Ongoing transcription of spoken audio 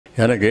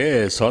எனக்கு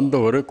சொந்த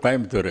ஊர்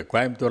கோயம்புத்தூர்.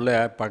 கோயம்புத்தூர்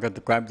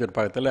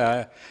பக்கத்தில்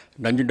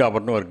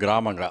நஞ்சுண்டாபுரம்னு ஒரு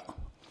கிராமங்க.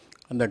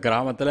 அந்த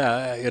கிராமத்தில்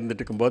இருந்துட்டு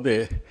இருக்கும்போது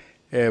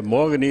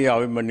மோகினி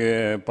அபிமன்யு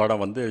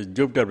படம் வந்து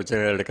ஜூபிட்டர்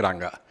பிக்சர்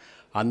எடுக்கிறாங்க.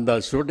 அந்த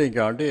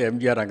ஷூட்டிங்காண்டி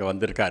எம்ஜிஆர் அங்கே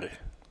வந்திருக்காரு.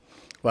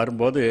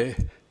 வரும்போது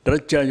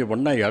ட்ரெஸ் சேஞ்ச்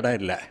பண்ணால் இடம்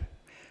இல்லை.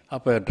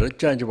 அப்போ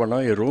ட்ரெஸ் சேஞ்ச்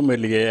பண்ணோம், ரூம்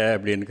இல்லையே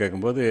அப்படின்னு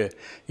கேட்கும்போது,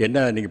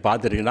 என்ன நீங்கள்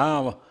பார்த்துருக்கீங்கன்னா,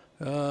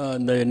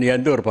 நீ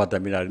எந்த ஊர் பார்த்தா?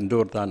 இந்த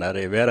ஊர் தான்.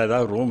 வேறு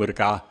ஏதாவது ரூம்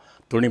இருக்கா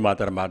துணி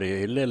மாற்றுற மாதிரி?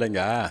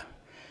 இல்லைங்க,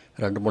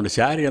 2-3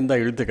 சேரீ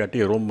இருந்தால் இழுத்து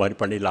கட்டி ரூம் மாதிரி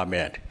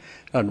பண்ணிடலாமே.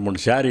 2-3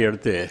 சேரீ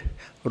எடுத்து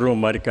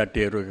ரூம் மாதிரி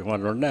கட்டி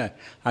பண்ணோடனே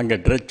அங்கே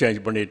ட்ரெஸ்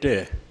சேஞ்ச் பண்ணிவிட்டு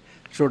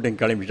ஷூட்டிங்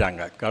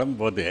கிளம்பிட்டாங்க.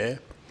 கிளம்பும்போது,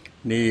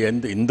 நீ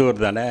இந்த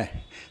ஊர் தானே,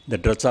 இந்த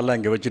ட்ரெஸ்ஸெல்லாம்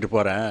இங்கே வச்சுட்டு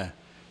போகிறேன்,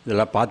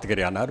 இதெல்லாம்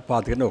பார்த்துக்கிறியானார்.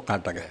 பார்த்துக்கின்னு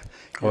உட்காந்துட்டாங்க.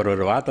 அவர்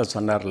ஒரு வார்த்தை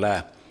சொன்னார்ல,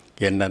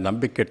 என்னை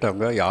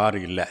நம்பிக்கிட்டவங்க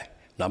யாரும் இல்லை,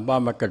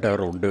 நம்பாமல்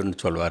கெட்டவர் உண்டுன்னு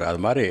சொல்லுவார். அது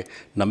மாதிரி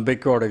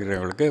நம்பிக்கையோடு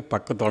இருக்கிறவங்களுக்கு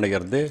பக்கத்தோடு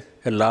இருந்து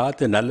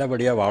எல்லாத்தையும்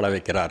நல்லபடியாக வாழ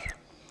வைக்கிறார்.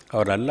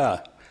 அவர் நல்லா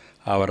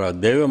அவரை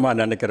தெய்வமாக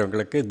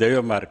நினைக்கிறவங்களுக்கு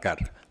தெய்வமாக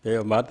இருக்கார்.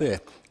 தெய்வமாகத்து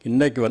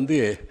இன்றைக்கி வந்து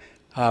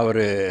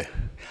அவர்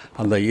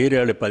அந்த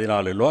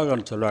 7-14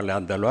 லோகம்னு சொல்லுவார்ல,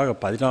 அந்த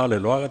 14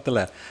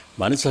 லோகத்தில்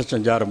மனுஷ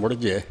சஞ்சாரம்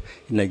முடிஞ்சு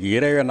இன்றைக்கி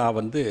இறைவனாக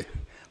வந்து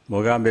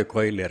முகாம்பே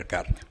கோயிலில்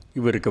இருக்கார்.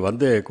 இவருக்கு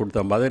வந்து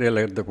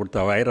மதுரையில் இருந்து கொடுத்த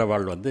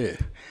வைரவாள் வந்து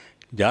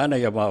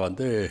ஜானகம்மா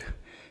வந்து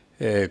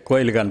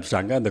கோயிலுக்கு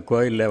அனுப்பிச்சிட்டாங்க. அந்த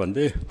கோயிலில்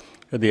வந்து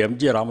இது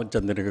எம்ஜி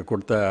ராமச்சந்திரனுக்கு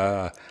கொடுத்த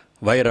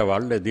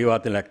வைரவாள்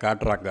தீபாவளியில்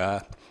காட்டுறாங்க.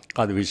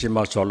 அது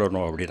விஷயமாக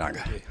சொல்லணும் அப்படின்னாங்க.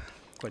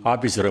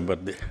 ஆஃபீஸ் ரூம்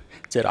இருந்து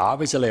சரி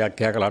ஆஃபீஸில்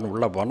கேட்கலான்னு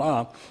உள்ளே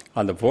போனால்,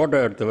 அந்த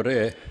ஃபோட்டோ எடுத்தவர்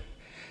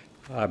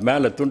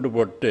மேலே துண்டு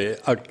போட்டு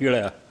அவர்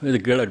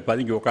கீழே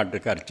பதுங்கி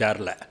உட்காந்துருக்கார்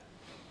சேரில்.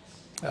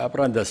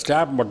 அப்புறம் அந்த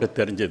ஸ்டாப் மட்டும்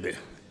தெரிஞ்சது.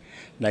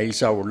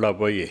 நைஸாக உள்ளே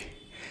போய்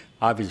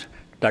ஆஃபீஸ்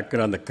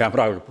டக்குன்னு அந்த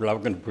கேமரா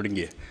லவக்குன்னு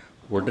பிடுங்கி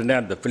உடனே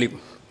அந்த ஃபிலிம்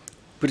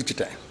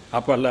பிரிச்சுட்டேன்.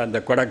 அப்போல்லாம் அந்த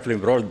கொடாக்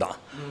ஃபிலிம் ரோல் தான்.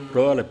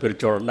 ரோலை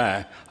பிரித்த உடனே,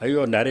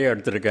 ஐயோ நிறைய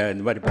எடுத்துருக்கேன்,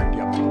 இந்த மாதிரி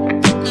பண்ணியா.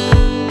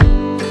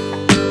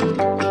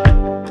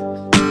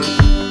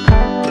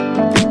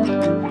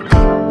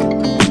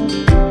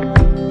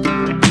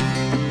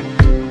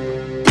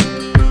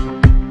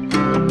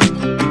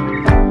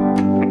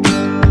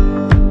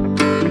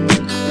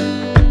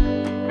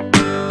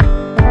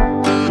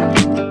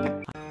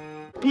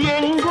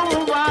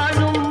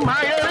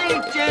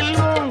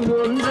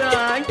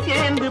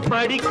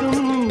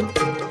 படிக்கும்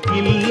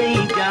இல்லை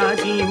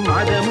ஜாதி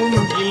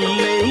மதமும்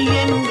இல்லை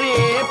என்றே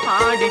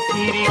பாடி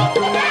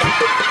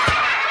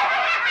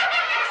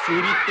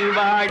சிரித்து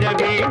வாழ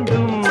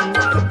வேண்டும்,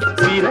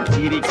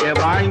 சிரிக்க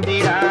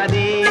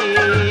வாழ்ந்திடாதே.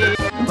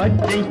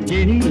 பச்சை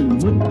செடி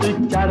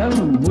முத்துச்சரம்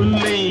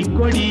முல்லை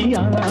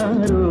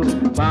கொடியாரோ,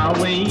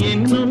 பாவை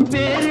என்னும்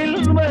பேரில்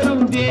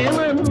வரும்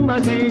தேவன்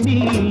மகிழ்ச்சி.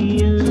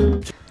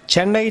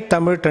 சென்னை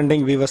தமிழ்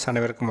ட்ரெண்டிங் வியூவர்ஸ்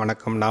அனைவருக்கும்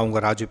வணக்கம். நான்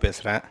உங்கள் ராஜு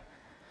பேசுகிறேன்.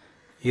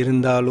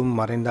 இருந்தாலும்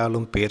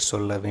மறைந்தாலும் பேர்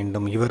சொல்ல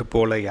வேண்டும், இவர்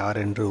போல யார்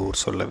என்று ஊர்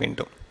சொல்ல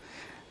வேண்டும்.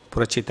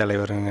 புரட்சி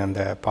தலைவரின்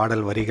அந்த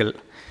பாடல் வரிகள்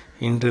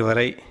இன்று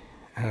வரை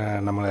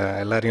நம்மளை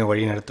எல்லாரையும்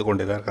வழி நடத்தி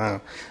கொண்டு தான்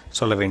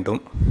சொல்ல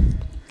வேண்டும்.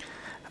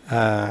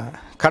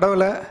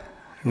 கடவுளை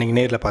நீங்கள்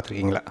நேரில்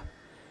பார்த்துருக்கீங்களா?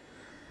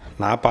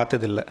 நான்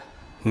பார்த்ததில்லை.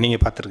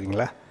 நீங்கள்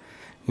பார்த்துருக்கீங்களா?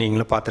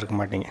 நீங்களும் பார்த்துருக்க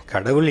மாட்டீங்க.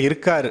 கடவுள்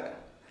இருக்கார்,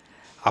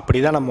 அப்படி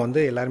தான் நம்ம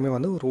வந்து எல்லாருமே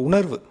வந்து ஒரு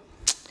உணர்வு,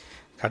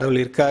 கடவுள்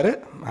இருக்கார்,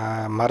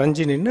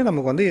 மறைஞ்சு நின்று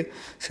நமக்கு வந்து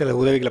சில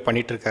உதவிகளை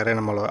பண்ணிகிட்ருக்காரு.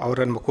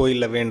 அவரை நம்ம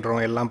கோயிலில்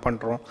வேண்டுறோம், எல்லாம்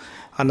பண்ணுறோம்.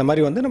 அந்த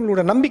மாதிரி வந்து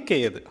நம்மளோட நம்பிக்கை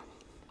அது.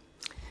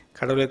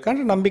 கடவுள்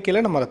இருக்கான்ற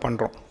நம்பிக்கையில் நம்ம அதை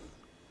பண்ணுறோம்.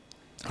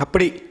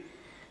 அப்படி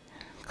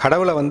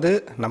கடவுளை வந்து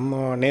நம்ம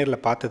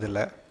நேரில்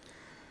பார்த்ததில்லை,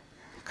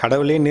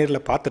 கடவுளே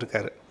நேரில்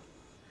பார்த்துருக்காரு.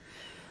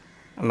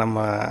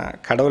 நம்ம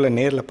கடவுளை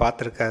நேரில்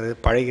பார்த்துருக்காரு,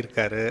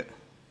 பழகியிருக்காரு,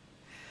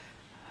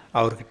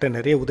 அவர்கிட்ட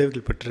நிறைய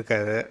உதவிகள்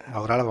பெற்றிருக்காரு,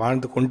 அவரால்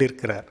வாழ்ந்து கொண்டு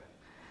இருக்கிறார்.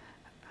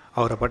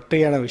 அவரை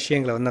பற்றியான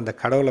விஷயங்களை வந்து அந்த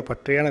கடவுளை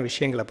பற்றியான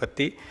விஷயங்களை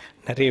பற்றி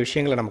நிறைய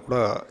விஷயங்களை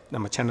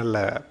நம்ம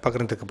சேனலில்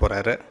பகிர்ந்துக்க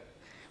போகிறாரு.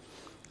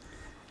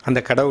 அந்த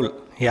கடவுள்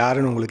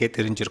யாருன்னு உங்களுக்கே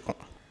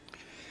தெரிஞ்சிருக்கும்.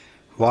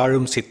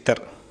 வாழும்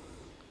சித்தர்,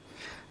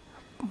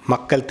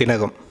 மக்கள்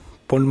திலகம்,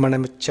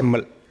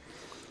 பொன்மனச்செம்மல்,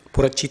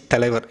 புரட்சி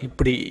தலைவர்,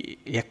 இப்படி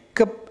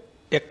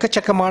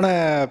எக்கச்சக்கமான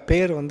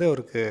பேர் வந்து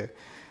அவருக்கு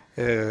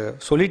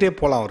சொல்லிகிட்டே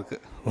போகலாம். அவருக்கு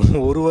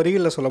ஒரு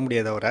வரிகளில் சொல்ல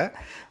முடியாது அவரை,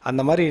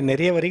 அந்த மாதிரி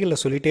நிறைய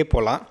வரிகளில் சொல்லிகிட்டே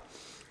போகலாம்.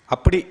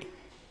 அப்படி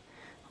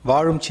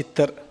வாழும்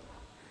சித்தர்,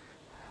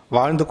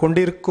 வாழ்ந்து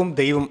கொண்டிருக்கும்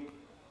தெய்வம்,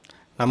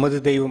 நமது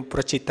தெய்வம்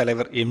புரட்சி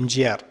தலைவர்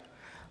எம்ஜிஆர்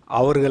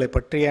அவர்களை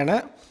பற்றியான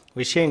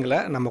விஷயங்களை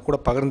நம்ம கூட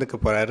பகிர்ந்துக்க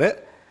போகிறாரு.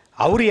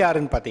 அவர்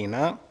யாருன்னு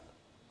பார்த்தீங்கன்னா,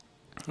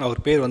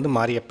 அவர் பேர் வந்து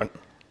மாரியப்பன்.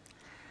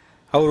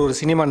 அவர் ஒரு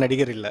சினிமா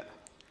நடிகர் இல்லை,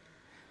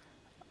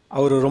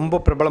 அவர்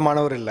ரொம்ப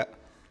பிரபலமானவர் இல்லை,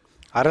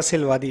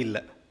 அரசியல்வாதி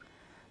இல்லை,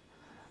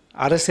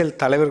 அரசியல்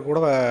தலைவர் கூட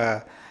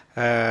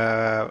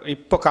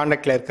இப்போ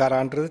கான்டாக்டில்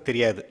இருக்காரான்றது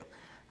தெரியாது.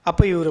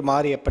 அப்போ இவர்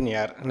மாரியப்பன்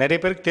யார்? நிறைய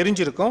பேருக்கு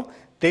தெரிஞ்சிருக்கும்,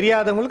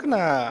 தெரியாதவங்களுக்கு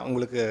நான்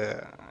உங்களுக்கு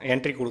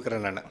என்ட்ரி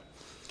கொடுக்குறேன். நான்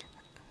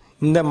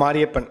இந்த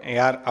மாரியப்பன்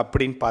யார்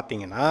அப்படின்னு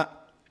பார்த்தீங்கன்னா,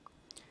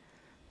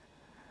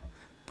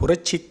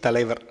 புரட்சி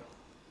தலைவர்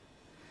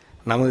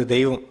நமது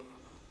தெய்வம்.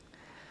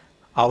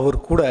 அவர்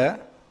கூட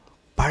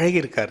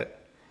பழகியிருக்காரு,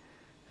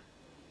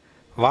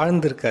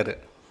 வாழ்ந்திருக்காரு.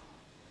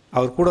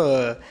 அவர் கூட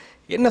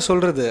என்ன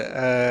சொல்கிறது,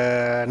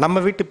 நம்ம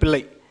வீட்டு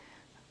பிள்ளை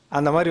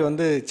அந்த மாதிரி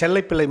வந்து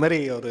செல்லை பிள்ளை மாதிரி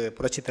ஒரு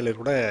புரட்சித்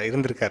தலைவர் கூட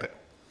இருந்திருக்காரு.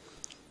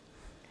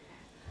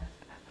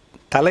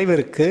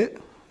 தலைவருக்கு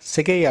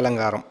சிகை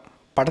அலங்காரம்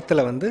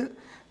படத்தில் வந்து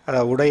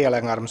உடை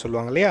அலங்காரம்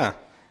சொல்லுவாங்க இல்லையா,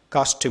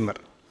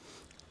 காஸ்டியூமர்,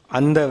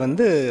 அந்த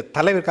வந்து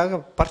தலைவருக்காக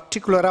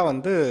பர்டிகுலராக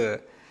வந்து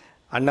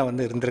அண்ணன்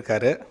வந்து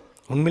இருந்திருக்காரு.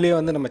 உண்மையிலேயே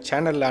வந்து நம்ம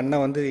சேனலில்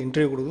அண்ணன் வந்து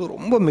இன்டர்வியூ கொடுக்குறது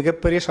ரொம்ப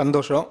மிகப்பெரிய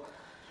சந்தோஷம்.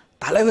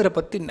 தலைவரை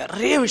பற்றி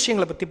நிறைய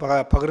விஷயங்களை பற்றி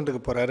பகிர்ந்துக்க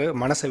போகிறாரு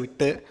மனசை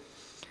விட்டு.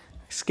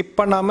 ஸ்கிப்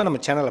பண்ணாமல்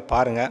நம்ம சேனலை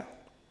பாருங்கள்,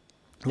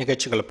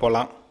 நிகழ்ச்சிகளை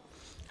போகலாம்.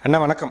 அண்ணா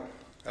வணக்கம்.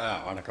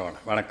 வணக்கம்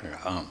வணக்கங்க.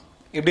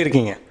 எப்படி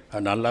இருக்கீங்க?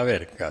 நல்லாவே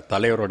இருக்குங்க.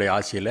 தலைவருடைய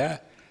ஆசையில்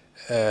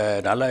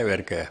நல்லாவே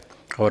இருக்கு.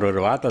 அவர் ஒரு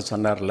வார்த்தை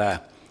சொன்னார்ல,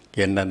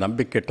 என்னை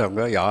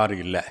நம்பிக்கிட்டவங்க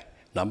யாரும் இல்லை,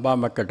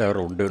 நம்பாமல் கிட்டவர்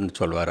உண்டுன்னு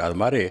சொல்லுவார். அது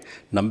மாதிரி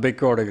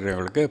நம்பிக்கையோடு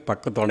இருக்கிறவங்களுக்கு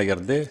பக்கத்தோடு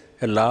இருந்து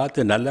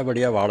எல்லாத்தையும்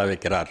நல்லபடியாக வாழ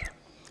வைக்கிறார்.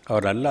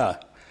 அவர் நல்லா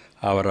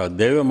அவரை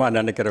தெய்வமாக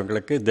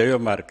நினைக்கிறவங்களுக்கு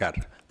தெய்வமாக இருக்கார்.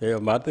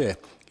 தெய்வமாகத்து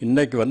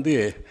இன்றைக்கி வந்து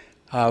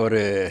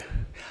அவர்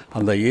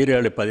அந்த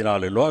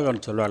 7-14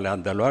 லோகம்னு சொல்லுவாங்க,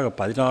 அந்த லோகம்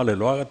 14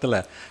 லோகத்தில்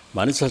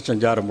மனுஷ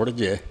சஞ்சாரம்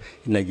முடிஞ்சு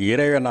இன்றைக்கி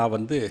இறைவனாக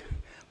வந்து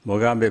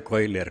முகாம்பே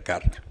கோயிலில்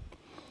இருக்கார்.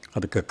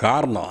 அதுக்கு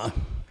காரணம்,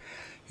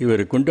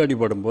 இவர் குண்டடி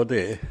போடும்போது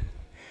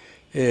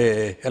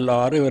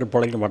எல்லோரும் இவர்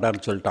பிழைக்க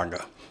மாட்டார்னு சொல்லிட்டாங்க.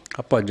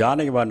 அப்போ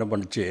ஜானகிமா என்ன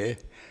பண்ணிச்சு,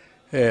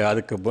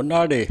 அதுக்கு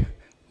முன்னாடி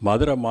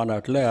மதுரை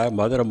மாநாட்டில்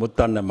மதுரை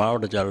முத்தண்ணன்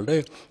மாவட்ட செயலர்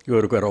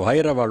இவருக்கு ஒரு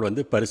வைரவாள்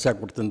வந்து பரிசாக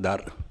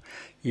கொடுத்துருந்தார்.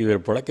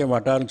 இவர் பிழைக்க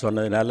மாட்டார்னு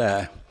சொன்னதுனால,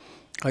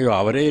 ஐயோ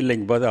அவரே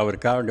இல்லைங்க போது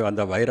அவருக்காக வேண்டி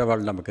வந்த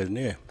வைரவாள்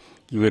நமக்குன்னு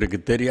இவருக்கு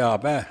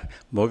தெரியாமல்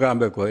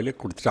முகாம்பே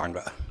கோயிலுக்கு கொடுத்துட்டாங்க.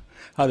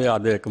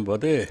 அது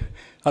இருக்கும்போது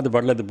அது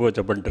பள்ளத்து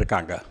பூஜை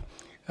பண்ணிட்டுருக்காங்க.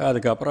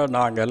 அதுக்கப்புறம்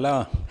நாங்கள்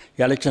எல்லாம்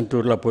எலெக்ஷன்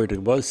டூரில்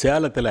போயிட்டுருக்கும்போது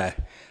சேலத்தில்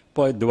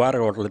போய்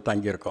துவாரக ஹோட்டலில்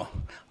தங்கியிருக்கோம்.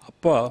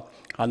 அப்போது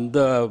அந்த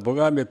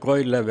முகாம்பே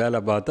கோயிலில் வேலை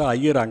பார்த்தா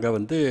ஐயர் அங்கே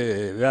வந்து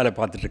வேலை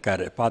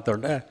பார்த்துட்ருக்காரு.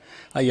 பார்த்தோன்னே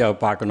ஐயாவை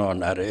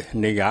பார்க்கணுன்னாரு.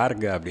 நீங்கள்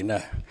யாருங்க அப்படின்னா,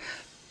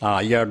 நான்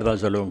ஐயாவிட்ட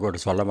தான் சொல்லுவேன்,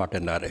 கூட சொல்ல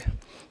மாட்டேன்னாரு.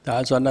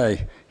 நான் சொன்னேன்,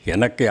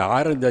 எனக்கு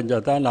யாரும்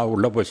தெரிஞ்சால் தான் நான்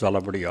உள்ளே போய் சொல்ல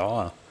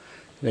முடியும்,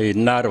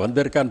 இன்னார்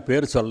வந்திருக்கான்னு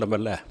பேர்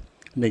சொல்லமில்ல,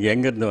 நீங்கள்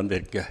எங்கேருந்து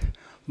வந்திருக்க?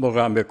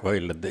 முகாம்பே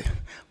கோயிலேருந்து.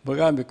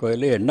 முகாம்பே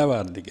கோயில் என்னவா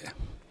இருந்தீங்க?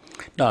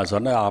 நான்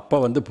சொன்னேன், அப்போ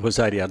வந்து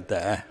பூசாரியாக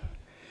இருந்தேன்,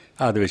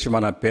 அது விஷயமா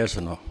நான்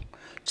பேசணும்.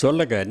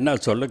 சொல்லுங்க, என்ன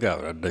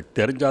சொல்லுங்கள்,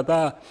 தெரிஞ்சால்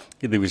தான்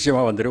இது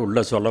விஷயமாக வந்துட்டு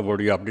உள்ளே சொல்ல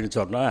முடியும் அப்படின்னு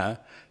சொன்னேன்.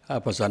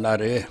 அப்போ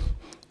சொன்னார்,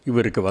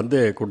 இவருக்கு வந்து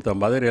கொடுத்த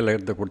மதுரையில்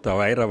இருந்து கொடுத்த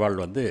வைரவாள்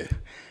வந்து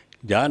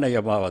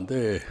ஜானகியம்மா வந்து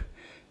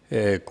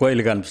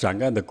கோயிலுக்கு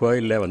அனுப்பிச்சிட்டாங்க. அந்த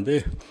கோயிலில் வந்து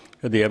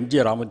இது எம்ஜி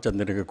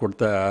ராமச்சந்திரனுக்கு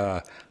கொடுத்த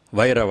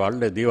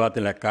வைரவாள்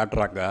தீபாவளியில்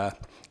காட்டுறாங்க,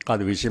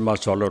 அது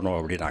விஷயமாக சொல்லணும்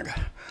அப்படின்னாங்க.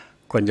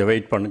 கொஞ்சம்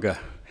வெயிட் பண்ணுங்க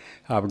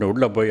அப்படின்னு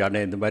உள்ளே போய்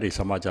அண்ணே இந்த மாதிரி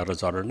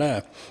சமாச்சாரம் சொல்லணுன்னு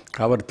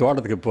அவர்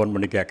தோட்டத்துக்கு ஃபோன்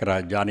பண்ணி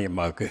கேட்குறார் ஜானகி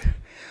அம்மாவுக்கு.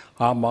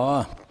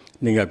 ஆமாம்,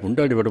 நீங்கள்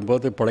குண்டாடி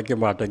விடும்போது பிழைக்க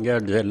மாட்டேங்க,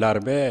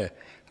 எல்லாருமே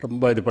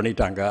ரொம்ப இது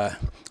பண்ணிட்டாங்க,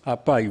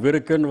 அப்பா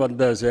இவருக்குன்னு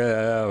வந்த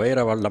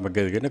வைரவாள்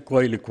நமக்கு எதுக்குன்னு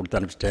கோயிலுக்கு கொடுத்து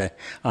அனுப்பிச்சிட்டேன்,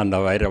 அந்த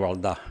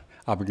வைரவாள் தான்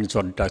அப்படின்னு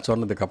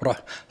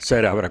சொன்னதுக்கப்புறம்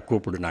சரி அவரை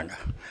கூப்பிடுனாங்க.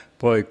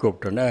 போய்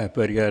கூப்பிட்டோன்னே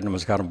பெரிய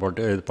நமஸ்காரம்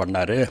போட்டு இது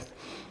பண்ணார்.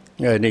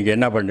 நீங்கள்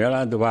என்ன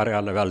பண்ணீங்கன்னா, இந்த வார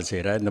காலில் வேலை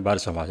செய்கிறேன், இந்த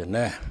மாதிரி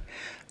சமாஜன்னு.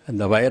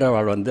 இந்த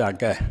வைரவாள் வந்து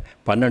அங்கே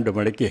 12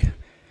 மணிக்கு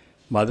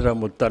மதுரை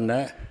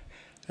முத்தண்ணன்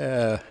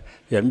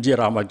எம்ஜி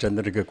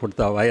ராமச்சந்திரனுக்கு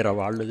கொடுத்த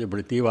வைரவாள்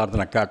இப்படி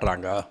தீவாரத்தனை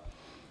காட்டுறாங்க,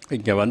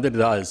 இங்கே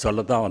வந்துட்டு அது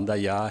சொல்லத்தான் வந்த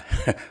ஐயா,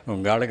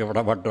 உங்கள் ஆளுக்கு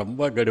விட மாட்டேன்,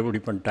 ரொம்ப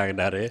கெடுபிடி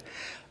பண்ணிட்டாங்கன்னாரு.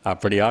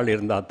 அப்படி ஆள்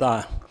இருந்தால்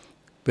தான்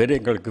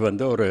பெரியவங்களுக்கு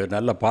வந்து ஒரு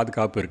நல்ல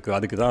பாதுகாப்பு இருக்குது,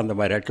 அதுக்கு தான் அந்த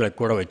மாதிரி இடத்துல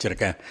கூட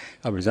வச்சுருக்கேன்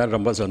அப்படி சார்.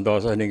 ரொம்ப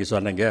சந்தோஷம் நீங்கள்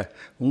சொன்னீங்க,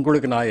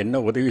 உங்களுக்கு நான்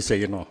என்ன உதவி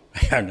செய்யணும்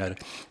அப்படின்னாரு.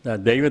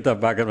 நான் தெய்வத்தை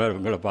பார்க்குற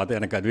உங்களை பார்த்து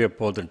எனக்கு அதுவே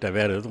போதுன்ட்டேன்,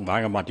 வேறு எதுவும்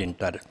வாங்க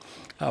மாட்டேன்ட்டார்.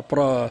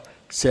 அப்புறம்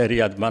சரி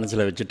அது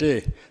மனசில் வச்சுட்டு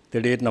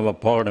திடீர்னு நம்ம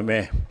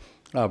போகணுமே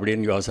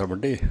அப்படின்னு யோசனை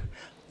பண்ணி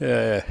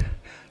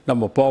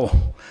நம்ம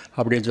போவோம்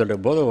அப்படின்னு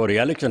சொல்லும்போது ஒரு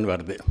எலெக்ஷன்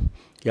வருது.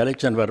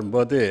 எலெக்ஷன்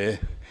வரும்போது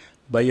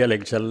பை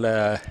எலெக்ஷனில்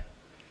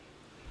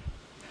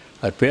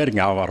அது பேர்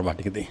ஞாபகம் வர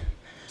மாட்டேங்குது,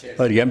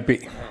 ஒரு எம்பி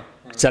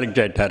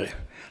செலக்ட் ஆகிட்டார்.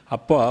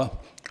 அப்போது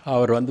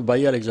அவர் வந்து பை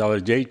எலெக்ஷன்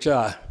அவர் ஜெயிச்சா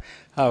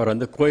அவர்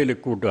வந்து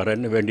கோயிலுக்கு கூப்பிட்டு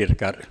வரேன்னு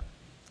வேண்டியிருக்கார்.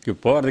 இப்போ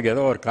போகிறதுக்கு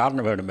ஏதோ ஒரு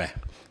காரணம் வேணுமே.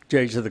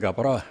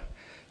 ஜெயிச்சதுக்கப்புறம்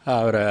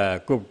அவரை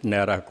கூப்பிட்டு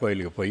நேராக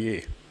கோயிலுக்கு போய்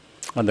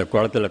அந்த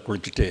குளத்துல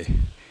குளிச்சுட்டு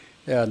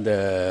அந்த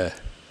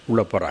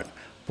உள்ளே போகிறாங்க.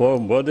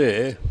 போகும்போது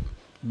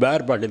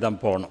பேர் பாட்டி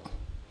தான் போகணும்.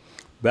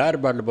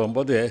 பேர் பாட்டில்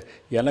போகும்போது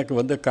எனக்கு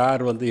வந்து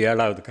கார் வந்து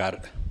 7வது கார்,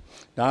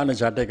 நானும்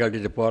சட்டை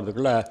கட்டிட்டு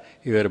போகிறதுக்குள்ளே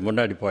இவர்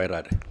முன்னாடி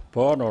போயிடறாரு.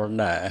 போன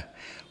உடனே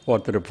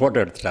ஒருத்தர்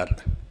ஃபோட்டோ எடுத்துட்டார்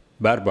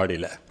பேர்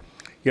பாடியில்.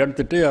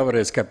 எடுத்துகிட்டு அவர்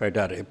எஸ்கேப்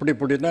ஆகிட்டார்.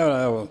 இப்படின்னா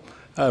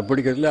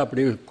பிடிக்கிறதுல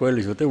அப்படி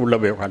கோயிலுக்கு சுற்றி உள்ளே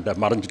போய்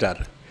உட்காந்துட்டார்,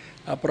 மறைஞ்சிட்டார்.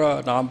 அப்புறம்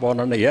நான்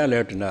போனோன்னே ஏன்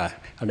லேட்டுண்ணா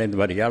அண்ணே, இந்த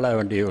மாதிரி 7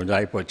 வண்டி கொஞ்சம்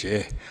ஆகிப்போச்சு,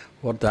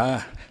 ஒருத்தன்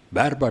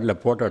பேர்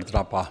பாடியில் ஃபோட்டோ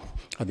எடுத்துட்டாப்பா,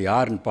 அது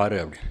யாருன்னு பாரு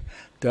அப்படின்னு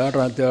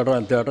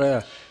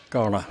தேடுறேன்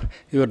கவனம்.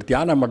 இவர்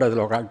தியான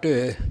மண்டபத்தில் உட்காந்துட்டு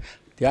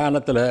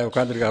தியானத்தில்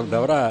உட்காந்துருக்காரு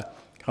தவிர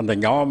அந்த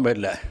ஞாபகம்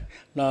இல்லை.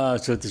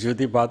 நான்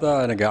சுற்றி பார்த்தா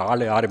எனக்கு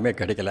ஆள் யாருமே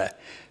கிடைக்கல.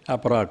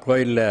 அப்புறம்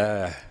கோயிலில்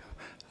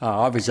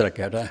ஆஃபீஸில்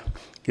கேட்டேன்,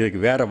 இதுக்கு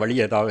வேறு வழி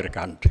ஏதாவது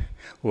இருக்கான்ட்டு.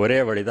 ஒரே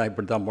வழி தான்,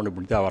 இப்படி தான் போகணும்,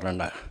 இப்படி தான்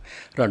வரேன்னா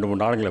 2-3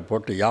 நாளுங்களை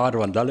போட்டு யார்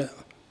வந்தாலும்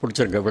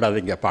பிடிச்சிருங்க,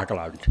 விடாதீங்க,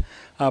 பார்க்கலான்ட்டு.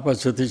 அப்போ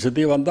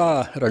சுற்றி வந்தால்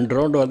 2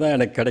 ரவுண்டு வந்தால்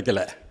எனக்கு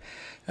கிடைக்கல.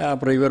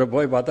 அப்புறம் இவரை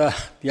போய் பார்த்தா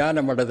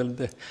தியான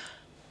மண்டலத்துலேருந்து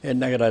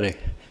என்னங்கிறாரு,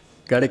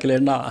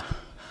 கிடைக்கலன்னா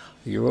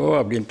ஐயோ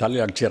அப்படின்னு தள்ளி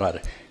அடிச்சிடறாரு.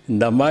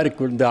 இந்த மாதிரி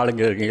குளிர்ந்த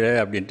ஆளுங்க இருக்கீங்களே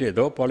அப்படின்ட்டு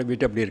ஏதோ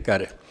புலம்பிட்டு அப்படி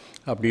இருக்கார்.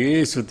 அப்படியே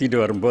சுற்றிட்டு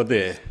வரும்போது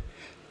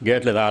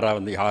கேட்டில் தாராக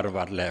வந்து யாரும்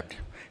வரல.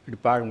 இப்படி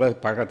பார்க்கும்போது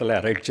பக்கத்தில்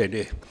ரைட்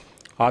சைடு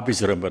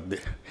ஆஃபீஸ் ரூம் வருது.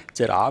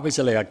 சரி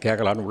ஆஃபீஸில்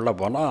கேட்கலான்னு உள்ளே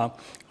போனால்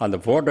அந்த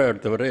ஃபோட்டோ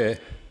எடுத்தவர்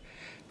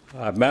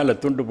மேலே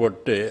துண்டு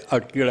போட்டு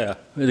அவர்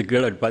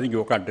கீழே பதுங்கி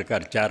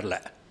உட்காந்துருக்கார் சேரில்.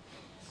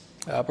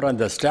 அப்புறம்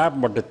அந்த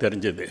ஸ்டாப் மட்டும்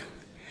தெரிஞ்சது.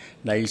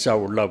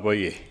 நைஸாக உள்ளே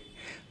போய்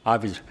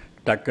ஆஃபீஸ்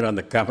டக்குன்னு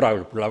அந்த கேமரா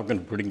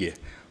லவுக்குன்னு பிடுங்கி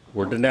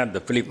உடனே அந்த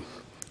ஃபிலிம்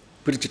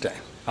பிரிச்சுட்டேன்.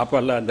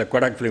 அப்போல்லாம் அந்த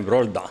கொடாக் ஃபிலிம்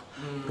ரோல் தான்.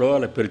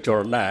 ரோலை பிரித்த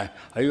உடனே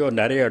ஐயோ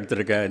நிறைய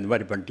எடுத்துருக்கேன், இந்த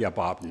மாதிரி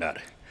பண்ணிட்டியாப்பா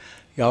அப்படின்னாரு.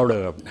 எவ்வளோ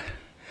அப்படின்னு,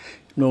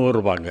 100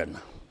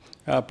 ரூபாங்கன்னு.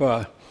 அப்போ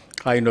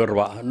 500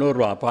 ரூபா 100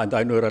 ரூபா. அப்போ அந்த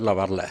 500 எல்லாம்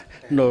வரல.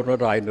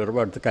 100 500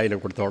 ரூபா எடுத்து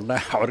கையில் கொடுத்த உடனே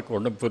அவருக்கு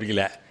ஒன்றும்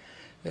புரியல.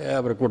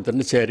 அப்புறம்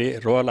கொடுத்தோன்னு சரி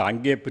ரோலை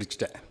அங்கேயே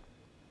பிரிச்சுட்டேன்.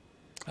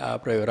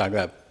 அப்புறம் இவர்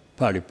அங்கே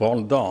அப்படி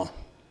போனதும்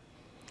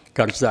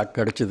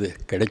கிடச்சிது.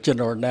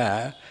 கிடைச்சின உடனே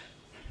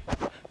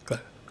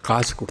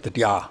காசு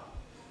கொடுத்துட்டியா?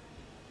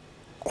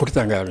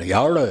 கொடுத்தாங்க.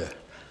 எவ்வளோ?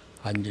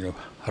 5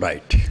 ரூபா.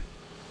 ரைட்.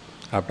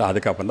 அப்படி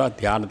அதுக்கப்புறம் தான்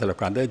தியானத்தில்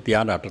உட்காந்து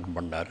தியானம் அட்டன்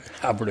பண்ணார்.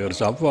 அப்படி ஒரு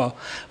சம்பவம்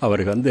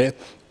அவருக்கு வந்து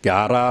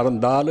யாராக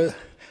இருந்தாலும்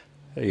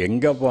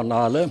எங்கே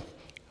போனாலும்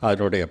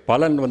அதனுடைய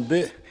பலன் வந்து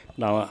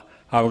நான்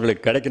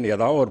அவங்களுக்கு கிடைக்கணும்.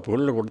 ஏதாவது ஒரு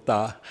பொருள் கொடுத்தா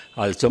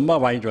அது சும்மா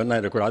வாங்கிட்டு வந்தால்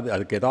இருக்கக்கூடாது,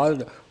 அதுக்கு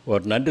ஏதாவது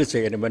ஒரு நன்றி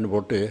செய்யணுமென்னு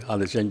போட்டு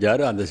அதை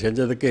செஞ்சார். அந்த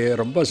செஞ்சதுக்கு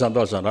ரொம்ப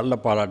சந்தோஷம், நல்லா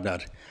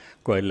பாராட்டினார்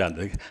கோயிலில்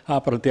இருந்தது.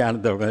 அப்புறம்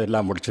தியானத்தை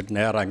எல்லாம் முடிச்சுட்டு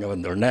நேராக அங்கே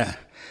வந்தோடனே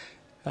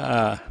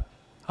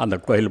அந்த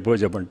கோயில்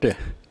பூஜை பண்ணிட்டு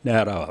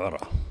நேராக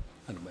வரோம்.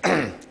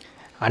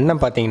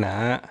 அண்ணன் பார்த்தீங்கன்னா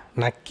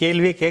நான்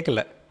கேள்வியே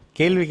கேட்கல.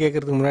 கேள்வி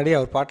கேட்குறதுக்கு முன்னாடி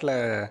அவர் பாட்டில்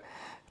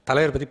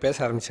தலைவர் பற்றி பேச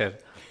ஆரம்பித்தார்.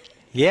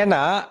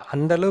 ஏன்னா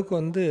அந்தளவுக்கு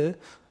வந்து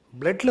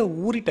பிளட்டில்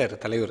ஊறிட்டார்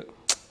தலைவர்.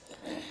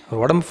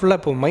 உடம்பு ஃபுல்லாக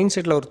இப்போ மைண்ட்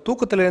செட்டில் ஒரு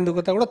தூக்கத்தில் இருந்து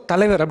கொடுத்தா கூட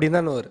தலைவர் அப்படின்னு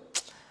தான் அவர்.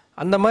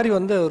 அந்த மாதிரி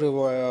வந்து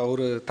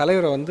ஒரு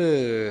தலைவரை வந்து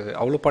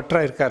அவ்வளோ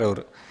பற்றாக இருக்கார்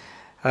அவர்.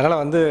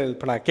 அதனால் வந்து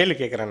இப்போ நான் கேள்வி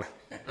கேட்குறேண்ணே.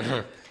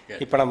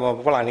 இப்போ நம்ம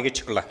போகலாம்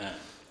நிகழ்ச்சிக்குள்ள.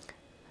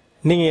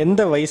 நீங்கள்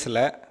எந்த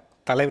வயசில்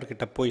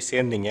தலைவர்கிட்ட போய்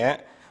சேர்ந்தீங்க?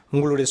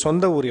 உங்களுடைய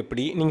சொந்த ஊர்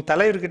எப்படி? நீங்கள்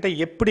தலைவர்கிட்ட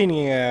எப்படி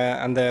நீங்கள்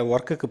அந்த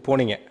ஒர்க்குக்கு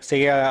போனீங்க?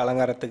 செய்ய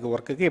அலங்காரத்துக்கு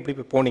ஒர்க்குக்கு எப்படி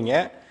போய் போனீங்க?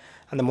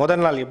 அந்த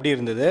முதல் நாள் எப்படி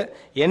இருந்தது?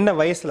 என்ன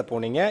வயசில்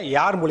போனீங்க?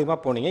 யார் மூலிமா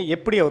போனீங்க?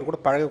 எப்படி அவர் கூட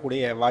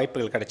பழகக்கூடிய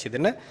வாய்ப்புகள்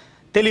கிடைச்சிதுன்னு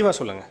தெளிவாக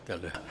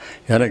சொல்லுங்கள்.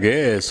 எனக்கு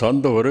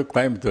சொந்த ஊர்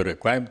கோயம்புத்தூர்.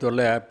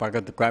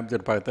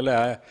 கோயம்புத்தூர் பக்கத்தில்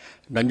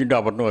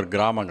நஞ்சுண்டாபுரம்னு ஒரு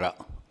கிராமங்க.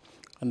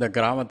 அந்த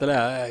கிராமத்தில்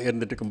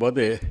இருந்துட்டு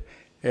இருக்கும்போது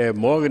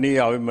மோகினி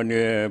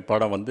அபிமன்யு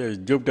படம் வந்து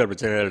ஜூபிட்டர்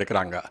பிக்சர்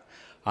எடுக்கிறாங்க.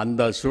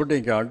 அந்த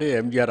ஷூட்டிங்காண்டி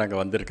எம்ஜிஆர் அங்கே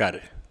வந்திருக்காரு.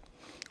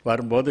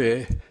 வரும்போது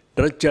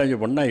ட்ரெஸ்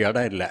சேஞ்ச் பண்ணால்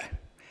இடம் இல்லை.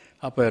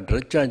 அப்போ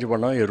ட்ரெஸ் சேஞ்ச்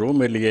பண்ணோம்,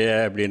 ரூம் இல்லையே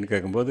அப்படின்னு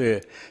கேட்கும்போது,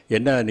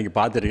 என்ன நீங்கள்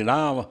பார்த்துட்டீங்கன்னா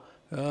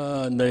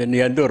நீ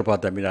எந்த ஊர்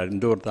பார்த்த மீனா?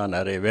 இந்த ஊர் தான்.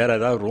 நிறைய வேறு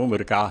ஏதாவது ரூம்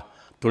இருக்கா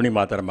துணி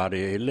மாற்றுற மாதிரி?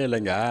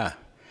 இல்லைங்க,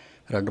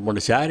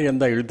 2-3 சேரீ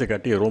இருந்தால் இழுத்து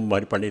கட்டி ரூம்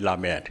மாதிரி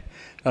பண்ணிடலாமே.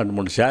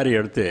 2-3 சேரீ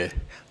எடுத்து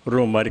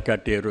ரூம் மாதிரி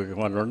கட்டி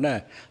பண்ணோடனே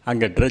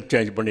அங்கே ட்ரெஸ்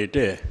சேஞ்ச்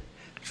பண்ணிவிட்டு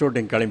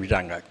ஷூட்டிங்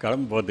கிளம்பிட்டாங்க.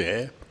 கிளம்பும்போது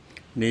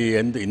நீ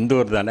இந்த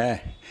ஊர் தானே,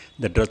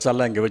 இந்த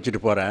ட்ரெஸ்ஸெல்லாம் இங்கே வச்சுட்டு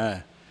போகிறேன்,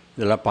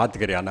 இதெல்லாம்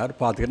பார்த்துக்கிறியானார்.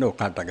 பார்த்துக்கின்னு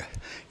உட்காந்துட்டாங்க.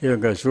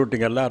 இவங்க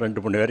ஷூட்டிங்கெல்லாம்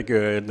 2 மணி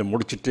வரைக்கும் இருந்து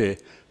முடிச்சுட்டு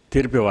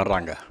திருப்பி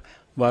வர்றாங்க.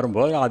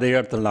 வரும்போது அதே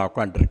இடத்துல நான்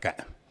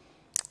உட்காந்துருக்கேன்.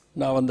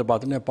 நான் வந்து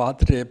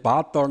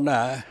பார்த்தோன்னே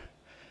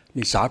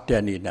நீ சாப்பிட்டியா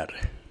நீனார்.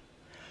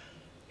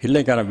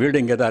 இல்லைங்க, நான் வீடு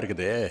இங்கே தான்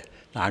இருக்குது,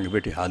 நாங்கள்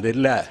வீட்டு அது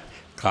இல்லை,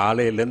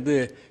 காலையிலேருந்து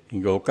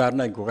இங்கே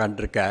உட்காருனா இங்கே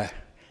உட்காந்துருக்க,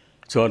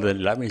 சோறு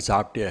இல்லாமல் நீ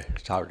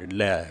சாப்பிட்டு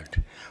இல்லை.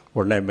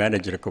 உடனே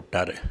மேனேஜரை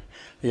கூப்பிட்டாரு.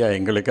 ஐயா,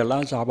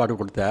 எங்களுக்கெல்லாம் சாப்பாடு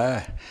கொடுத்த,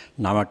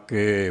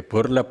 நமக்கு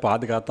பொருளை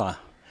பாதுகாத்தான்,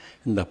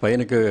 இந்த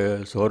பையனுக்கு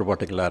சோறு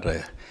போட்டுக்கலாரு,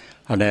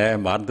 அண்ணே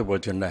மறந்து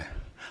போச்சுன்னே,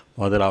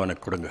 முதல்ல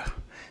அவனுக்கு கொடுங்க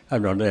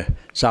அப்படின்னு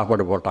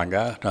சாப்பாடு போட்டாங்க.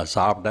 நான்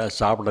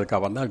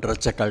சாப்பிட்டதுக்கப்புறம் தான்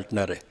ட்ரெஸ்ஸை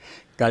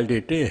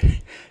கழட்டிட்டு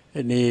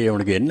நீ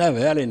உனக்கு என்ன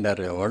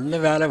வேலைன்னாரு.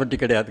 ஒன்றும் வேலை வெட்டி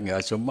கிடையாதுங்க,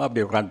 சும்மா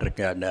அப்படி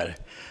உட்காந்துருக்கேன்னாரு.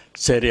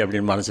 சரி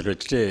அப்படின்னு மனசில்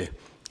வச்சுட்டு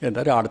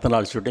இருந்தார். அடுத்த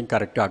நாள் ஷூட்டிங்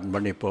கரெக்டாக அட்டன்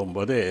பண்ணி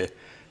போகும்போது,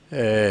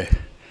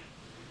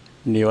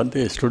 நீ வந்து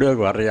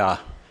ஸ்டுடியோவுக்கு வர்றியா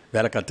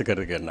வேலை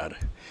கற்றுக்கிறதுக்கு என்னார்.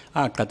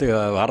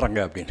 வர்றேங்க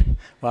அப்படின்னு.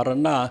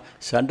 வரேன்னா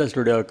சண்டை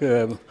ஸ்டுடியோவுக்கு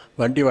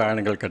வண்டி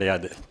வாகனங்கள்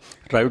கிடையாது,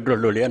 ரைட்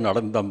ரோடு வழியாக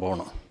நடந்து தான்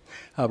போகணும்.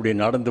 அப்படி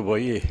நடந்து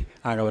போய்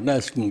அங்கே வந்து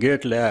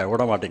கேட்டில்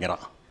விட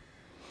மாட்டேங்கிறான்.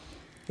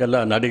 எல்லா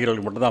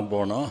நடிகர்களுக்கு மட்டும் தான்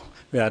போகணும்,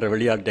 வேறு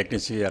வெளியாள்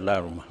டெக்னீஷி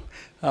எல்லாம்.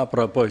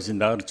 அப்புறம் போய்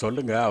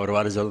சொல்லுங்கள், அவர்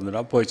வர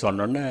சொல்லுன்னா போய்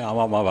சொன்னோன்னே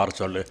ஆமாம்மா வர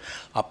சொல்லு.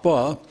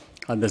 அப்போது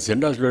அந்த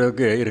சென்ட்ரல்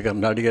ஸ்டுடியோவுக்கு இருக்கிற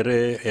நடிகர்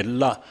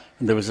எல்லாம்,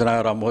 இந்த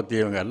விஸ்வநாத ராமூர்த்தி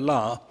இவங்க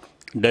எல்லாம்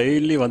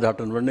டெய்லி வந்து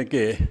அட்டன்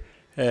பண்ணிக்கு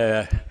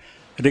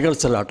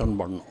ரிஹர்சல் அட்டன்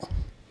பண்ணணும்.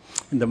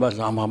 இந்த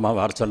மாதிரி ஆமாம்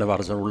வர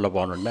சொல்ல உள்ளே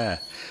போனோடனே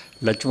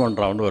லட்சுமண்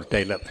ராவ்னு ஒரு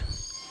டெய்லர்,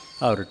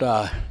 அவர்கிட்ட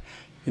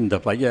இந்த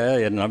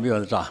பையன் என்னை நம்பி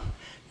வந்துட்டான்,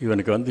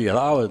 இவனுக்கு வந்து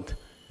ஏதாவது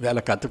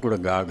வேலை கற்றுக்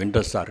கொடுங்க,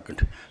 இன்ட்ரெஸ்டாக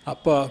இருக்குன்ட்டு.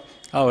 அப்போ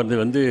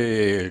அவர் வந்து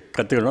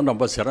கற்றுக்கணும்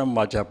ரொம்ப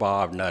சிரமமாச்சாப்பா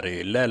அப்படின்னாரு.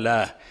 இல்லை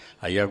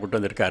ஐயா கூட்டு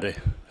வந்திருக்காரு.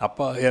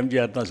 அப்போ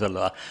எம்ஜிஆர் தான்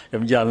சொல்லுவாள்,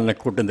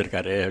 எம்ஜிஆர் கூட்டு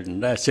வந்திருக்காரு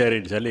அப்படின்னா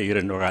சரின்னு சொல்லி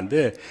இரண்டு உட்காந்து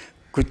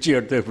குச்சி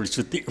எடுத்து இப்படி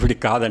சுற்றி இப்படி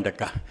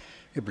காதண்டக்கா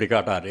இப்படி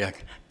காட்டார்.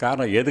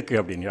 காரணம் எதுக்கு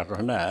அப்படின்னு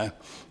கேட்டோன்னே,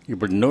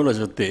 இப்படி நூலை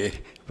சுற்றி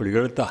இப்படி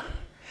இழுத்தா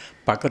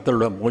பக்கத்தில்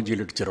உள்ள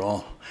மூஞ்சியில்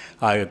இடிச்சிரும்,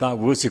 அதுதான்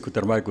ஊசி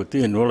குத்துற மாதிரி குத்தி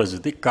நூலை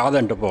சுற்றி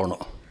காதண்ட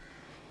போகணும்.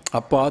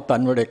 அப்போ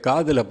தன்னுடைய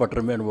காதில்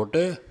பட்டுருமேன்னு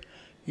போட்டு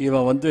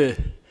இவன் வந்து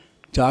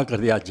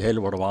ஜாக்கிரதையாக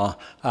செயல்படுவான்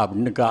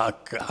அப்படின்னு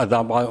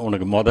அதான்ப்பா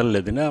உனக்கு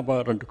முதல்ல எதுன்னு அப்போ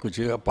 2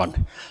 குச்சி வைப்பான்.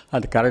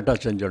 அது கரெக்டாக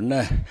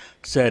செஞ்சோடனே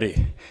சரி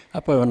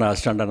அப்போ இவன்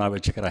அசிஸ்டண்ட்டை நான்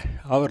வச்சுக்கிறேன்.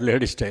 அவர்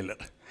லேடிஸ்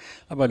டெய்லர்.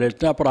 அப்போ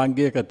அப்புறம்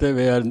அங்கேயே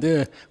இருந்து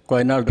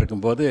கொஞ்ச நாள்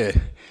இருக்கும்போது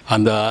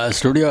அந்த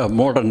ஸ்டுடியோ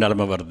மூடுற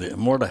நிலைமை வருது.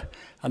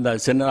 அந்த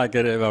சின்ன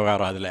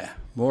விவகாரம் அதில்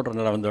மூடுற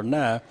நிலை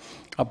வந்தோடனே,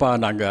 அப்போ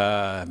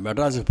நாங்கள்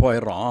மெட்ராஸுக்கு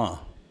போயிடுறோம்,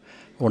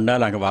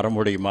 உன்னால் அங்கே வர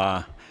முடியுமா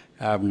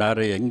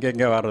அப்படின்னாரு.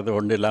 எங்கெங்கே வர்றது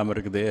ஒன்றும் இல்லாமல்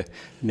இருக்குது,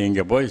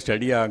 நீங்கள் போய்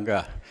ஸ்டடியாங்க,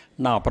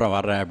 நான் அப்புறம்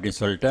வர்றேன் அப்படின்னு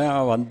சொல்லிட்டேன்.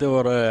 வந்து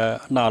ஒரு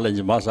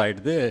 4-5 மாதம்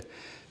ஆகிடுது.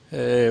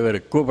 இவர்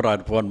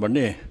கூப்பிட்றாரு, ஃபோன்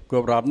பண்ணி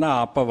கூப்பிட்றாருன்னா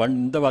அப்போ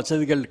இந்த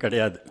வசதிகள்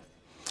கிடையாது.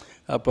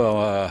 அப்போ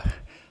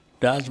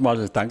டான்ஸ்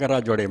மாஸ்டர்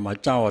தங்கராஜோடைய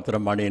மச்சான்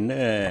ஒருத்தரமணின்னு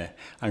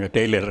அங்கே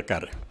டெய்லர்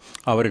இருக்கார்,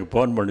 அவருக்கு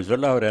ஃபோன் பண்ணி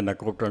சொல்லி அவர் என்னை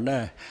கூப்பிட்டோன்னே,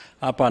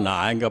 அப்பா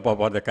நான் எங்கேப்பா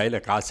போகிறத கையில்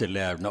காசு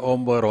இல்லை அப்படின்னா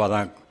 9 ரூபா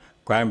தான்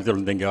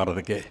கோயம்புத்தூர்லேருந்து இங்கே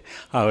வர்றதுக்கு.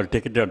 அவர்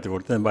டிக்கெட் எடுத்து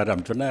கொடுத்து இந்த மாதிரி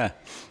அனுப்பிச்சோன்னே,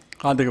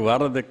 அதுக்கு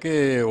வர்றதுக்கு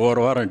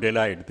 1 வாரம்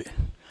டிலே ஆகிடுது.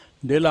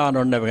 டிலே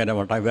ஆனோடனே இவங்க என்ன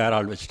பண்ணிட்டாங்க, வேறு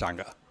ஆள்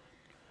வச்சுட்டாங்க.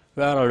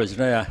 வேறு ஆள்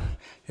வச்சுன்னா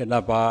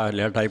என்னப்பா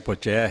லேட் ஆகி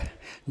போச்சே,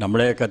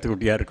 நம்மளே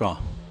கற்றுக்குட்டியாக இருக்கோம்,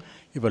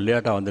 இப்போ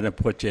லேட்டாக வந்துன்னு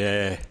போச்சே,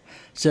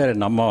 சரி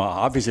நம்ம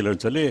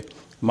ஆஃபீஸில்னு சொல்லி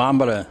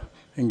மாம்பழம்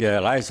இங்கே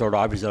லாயஸோட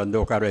ஆஃபீஸில் வந்து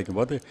உட்கார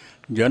வைக்கும்போது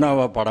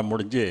ஜெனோவா படம்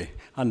முடிஞ்சு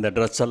அந்த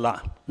ட்ரெஸ்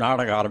எல்லாம்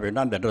நாடகம்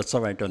ஆரம்பிக்கணும், அந்த ட்ரெஸ்ஸை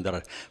வாங்கிட்டு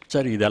வந்துடுறாரு.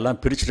 சரி இதெல்லாம்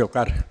பிரிச்சுட்டு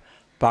உட்கார்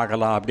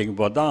பார்க்கலாம்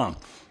அப்படிங்கும்போது தான்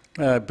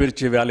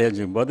பிரித்து வேலையை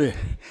செஞ்சுக்கும்போது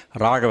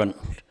ராகவன்,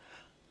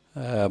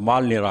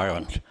 மாலினி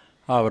ராகவன்,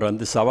 அவர்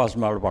வந்து சவாஸ்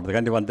மாவட்ட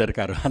படத்துக்காண்டி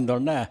வந்திருக்காரு.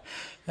 வந்தோடனே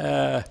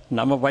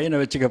நம்ம பையனை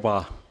வச்சுக்கப்பா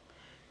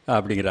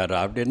அப்படிங்கிறாரு.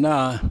 அப்படின்னா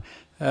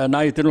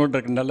நான் இத்தினோண்டு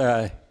இருக்கனால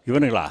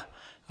இவனுங்களா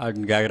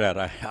அப்படின்னு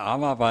கேட்குறாரு.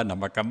 ஆமாப்பா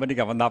நம்ம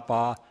கம்பெனிக்கு அவன்தான்ப்பா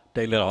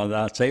டெய்லர், அவன்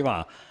தான்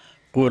செய்வான்,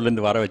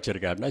 ஊர்லேருந்து வர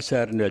வச்சுருக்காருன்னா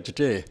சரின்னு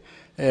வச்சுட்டு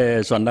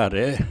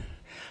சொன்னார்,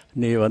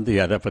 நீ வந்து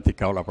எதை பற்றி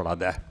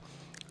கவலைப்படாத,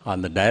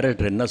 அந்த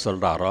டைரக்டர் என்ன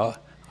சொல்கிறாரோ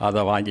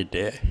அதை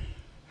வாங்கிட்டு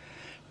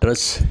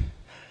ட்ரெஸ்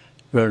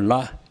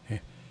வேணும்னா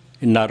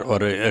இன்னார்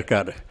ஒரு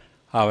இருக்கார்,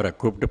 அவரை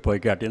கூப்பிட்டு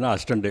போய் கேட்டிங்கன்னா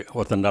அசிஸ்டண்ட்டு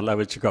ஒருத்தர் நல்லா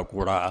வச்சுக்க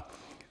கூட,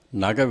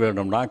 நகை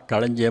வேணும்னா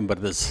களஞ்சியம்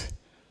பிரதர்ஸ்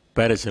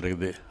பேரிஸ்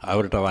இருக்குது,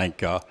 அவர்கிட்ட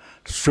வாங்கிக்கோ,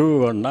 ஷூ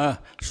வேணுன்னா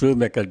ஷூ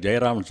மேக்கர்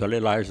ஜெயராம்னு சொல்லி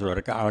லாயஸில்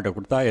இருக்க, அவன்கிட்ட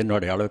கொடுத்தா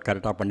என்னுடைய அளவு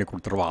கரெக்டாக பண்ணி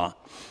கொடுத்துருவான்.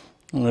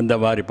 இந்த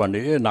மாதிரி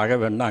பண்ணி நகை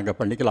வேணுன்னா அங்கே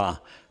பண்ணிக்கலாம்,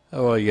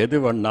 எது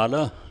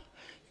வேணுனாலும்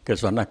இங்கே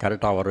சொன்னால்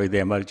கரெக்டாக வரும்,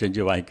 இதே மாதிரி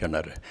செஞ்சு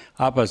வாங்கிக்கோனார்.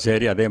 அப்போ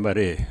சரி அதே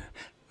மாதிரி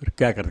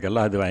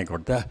கேட்குறதுக்கெல்லாம் அது வாங்கி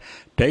கொடுத்தா,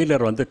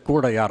 டெய்லர் வந்து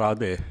கூட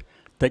யாராவது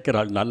தைக்கிற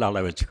ஆள் நல்ல ஆளை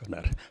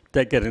வச்சுக்கோனார்.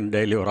 தைக்கிற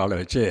டெய்லி ஒரு ஆளை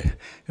வச்சு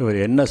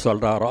இவர் என்ன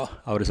சொல்கிறாரோ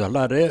அவர்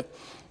சொன்னார்,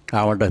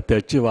 அவன்கிட்ட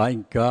தைச்சி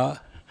வாங்கிக்கோ,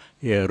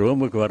 என்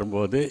ரூமுக்கு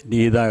வரும்போது நீ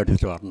தான்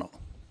எடுத்துகிட்டு வரணும்,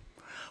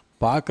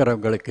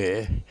 பார்க்குறவங்களுக்கு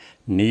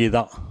நீ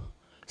தான்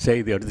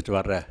செய்தி எடுத்துகிட்டு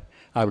வர்ற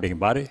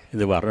அப்படிங்கிற மாதிரி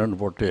இது வரணும்னு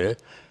போட்டு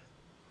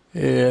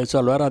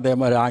சொல்லுவார். அதே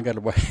மாதிரி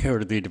ஆங்கர் போய்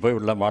எடுத்துக்கிட்டு போய்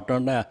உள்ள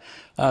மாட்டோன்னே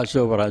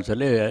சூப்பராக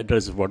சொல்லி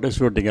ட்ரெஸ் போட்டு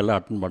ஷூட்டிங்கெல்லாம்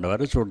அட்டன்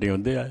பண்ணுவார். ஷூட்டிங்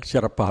வந்து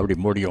சிறப்பாக அப்படி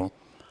முடியும்.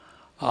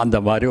 அந்த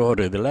மாதிரி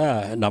ஒரு இதில்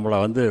நம்மளை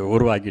வந்து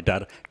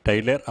உருவாக்கிட்டார்.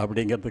 டெய்லர்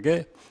அப்படிங்கிறதுக்கு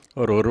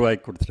ஒரு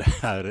உருவாக்கி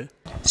கொடுத்துட்டாரு.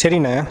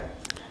 சரிண்ணே,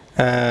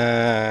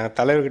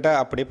 தலைவர்கிட்ட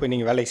அப்படியே போய்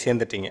நீங்கள் வேலைக்கு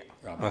சேர்ந்துட்டீங்க,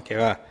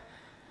 ஓகேவா?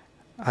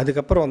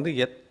 அதுக்கப்புறம் வந்து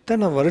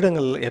எத்தனை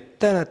வருடங்கள்,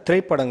 எத்தனை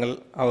திரைப்படங்கள்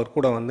அவர்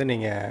கூட வந்து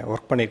நீங்கள்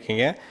ஒர்க்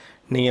பண்ணியிருக்கீங்க?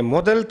 நீங்கள்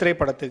முதல்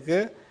திரைப்படத்துக்கு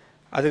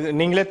அதுக்கு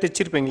நீங்களே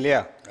தைச்சிருப்பீங்க இல்லையா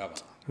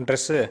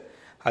ட்ரெஸ்ஸு,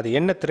 அது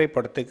என்ன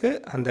திரைப்படத்துக்கு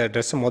அந்த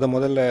ட்ரெஸ்ஸு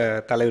முதல்ல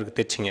தலைவருக்கு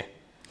தைச்சிங்க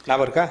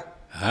ஞாபகம் இருக்கா?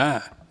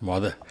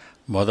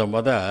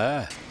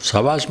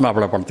 சபாஷ்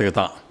மாப்பிள்ளை படத்துக்கு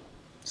தான்.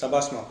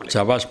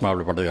 சபாஷ்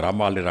மாப்பிள்ளை படத்துக்கு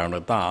ராமாலி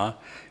ராவனுக்கு தான்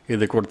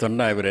இது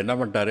கொடுத்தோன்னா இவர் என்ன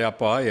பண்ணிட்டார்,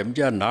 அப்போ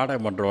எம்ஜிஆர்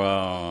நாடகம் பண்ணுற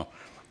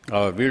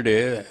வீடு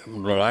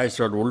ராயஸ்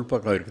ரோடு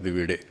உள்பக்கம் இருக்குது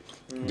வீடு,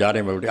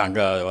 ஜாரியம் வீடு.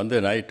 அங்கே வந்து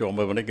நைட்டு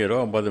 9 மணிக்கு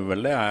 9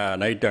 மணில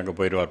நைட்டு அங்கே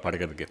போயிடுவார்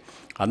படுக்கிறதுக்கு.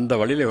 அந்த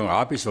வழியில் இவங்க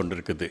ஆஃபீஸ் ஒன்று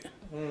இருக்குது,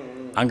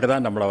 அங்கே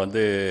தான் நம்மளை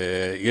வந்து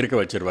இருக்க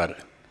வச்சுருவார்.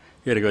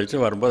 இருக்க வச்சு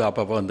வரும்போது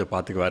அப்பப்போ வந்து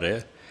பார்த்துக்குவார்.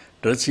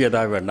 ட்ரெஸ்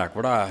ஏதாவது வேணா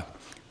கூட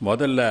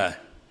முதல்ல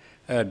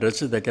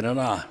ட்ரெஸ்ஸு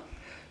தைக்கணுன்னா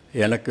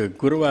எனக்கு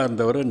குருவாக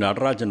இருந்தவர்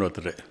நடராஜன்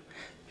ஒருத்தர்,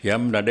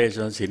 எம்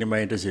நடேசன் சினிமா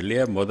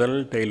இண்டஸ்ட்ரியிலேயே முதல்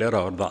டெய்லர்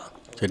அவர் தான்,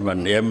 சினிமா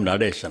எம்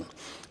நடேசன்.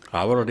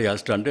 அவருடைய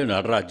அசிஸ்டண்ட்டு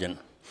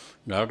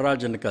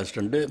நடராஜனுக்கு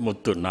அசிஸ்டண்ட்டு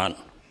முத்து, நான்.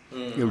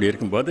 இப்படி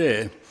இருக்கும்போது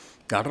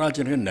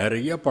நடராஜனுக்கு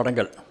நிறைய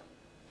படங்கள்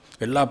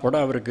எல்லா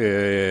படம் அவருக்கு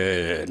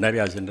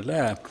நிறையா சென்றில்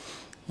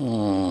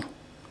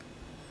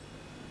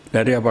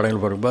நிறையா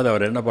படங்கள் வரும்போது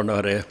அவர் என்ன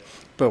பண்ணுவார்,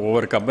 இப்போ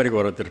ஒவ்வொரு கம்பெனிக்கு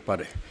ஒருத்தர்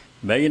இருப்பார்.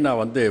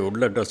 மெயினாக வந்து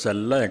உள்ள ட்ரெஸ்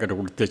எல்லாம் என்கிட்ட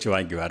கொடுத்து வச்சு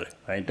வாங்கிக்குவார்.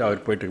 வாங்கிட்டு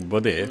அவர் போயிட்டு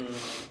இருக்கும்போது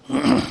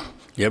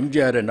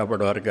எம்ஜிஆர் என்ன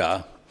பண்ணுவாருக்கா,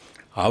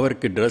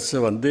 அவருக்கு ட்ரெஸ்ஸு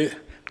வந்து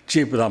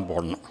சீப்பு தான்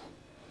போடணும்,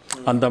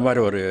 அந்த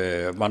மாதிரி ஒரு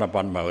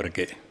மனப்பான்மை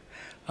அவருக்கு.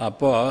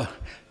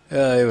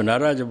 அப்போது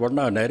நடராஜன்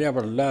போனால் நிறையா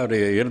படம்ல அவர்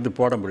இருந்து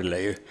போட முடியல,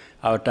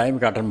 அவர்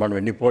டைமுக்கு அட்டன் பண்ண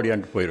வேண்டி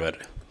போடியான்ட்டு போயிடுவார்.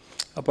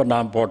 அப்போ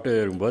நான் போட்டு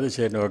இருக்கும்போது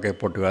சரி ஓகே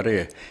போட்டுவார்.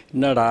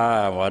 என்னடா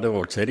அது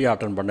சரி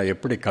அட்டன் பண்ண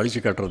எப்படி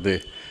கழிச்சு கட்டுறது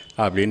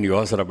அப்படின்னு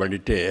யோசனை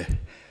பண்ணிவிட்டு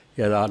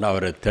ஏதாவது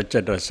அவர்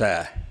தைச்ச ட்ரெஸ்ஸை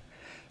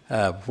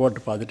போட்டு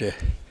பார்த்துட்டு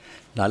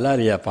நல்லா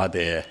இல்லையா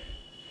பார்த்து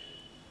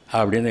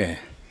அப்படின்னு,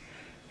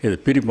 இது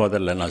பிரி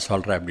முதல்ல நான்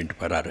சொல்கிறேன்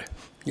அப்படின்ட்டு போகிறாரு.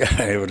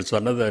 இவர்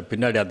சொன்னதை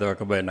பின்னாடி அந்த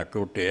பக்கம் போய் என்னை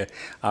கூப்பிட்டு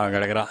அவன்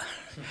கிடக்கிறான்,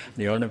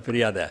 நீ ஒன்றும்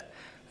பிரியாத,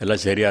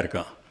 எல்லாம் சரியாக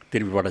இருக்கும்,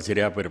 திருப்பி போட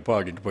சரியாக போயிருப்போம்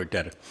அப்படின்ட்டு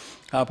போயிட்டார்.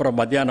 அப்புறம்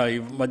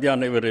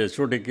மத்தியானம் இவர்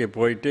ஷூட்டிங்க்கு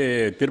போயிட்டு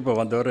திரும்ப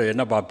வந்தவர்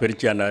என்னப்பா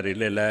பிரிச்சானார்.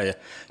 இல்லை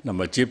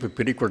நம்ம சீப்பு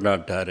பிரி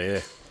கொண்டாட்டார்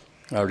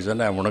அப்படி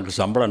சொன்னேன். உனக்கு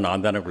சம்பளம்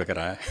நான் தானே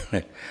கொடுக்குறேன்,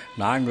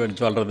 நாங்கள்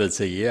சொல்கிறத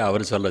செய்ய,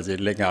 அவர் சொல்ல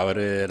இல்லைங்க,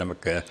 அவர்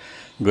நமக்கு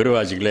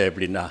குருவாச்சிங்களே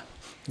எப்படின்னா,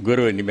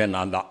 குரு இனிமேல்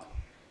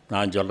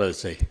நான் சொல்கிறத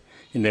செய்,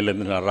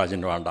 இன்னிலேருந்து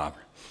நடராஜன் வேண்டாம்.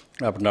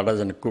 அப்போ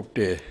நடராஜனை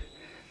கூப்பிட்டு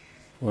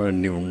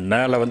நீ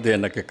உன்னால் வந்து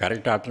எனக்கு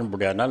கரெக்டாக அட்டன்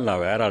முடியாதனால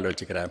நான் வேறு ஆள்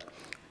வச்சுக்கிறேன்,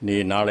 நீ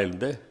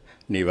நாளையிலேருந்து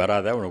நீ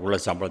வராத, உனக்குள்ள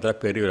சம்பளத்தில்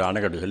பெரிய ஒரு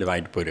அணைக்கட்டு சொல்லி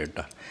வாங்கிட்டு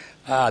போயிட்டான்.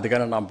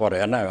 அதுக்காக நான்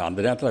போகிறேன். ஏன்னா அந்த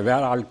நேரத்தில்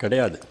வேறு ஆள்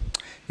கிடையாது,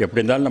 எப்படி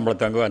இருந்தாலும் நம்மளை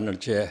தங்குவார்னு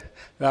நினச்சி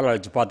வேலை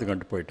வச்சு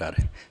பார்த்துக்கிட்டு போயிட்டார்.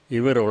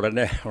 இவர்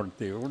உடனே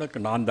உனக்கு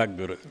நான் தான்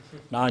குரு,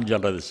 நான்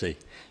சொல்கிறது செய்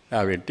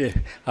அப்படின்ட்டு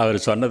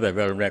அவர் சொன்னதை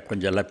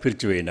கொஞ்சம் எல்லாம்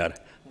பிரித்து வைனார்.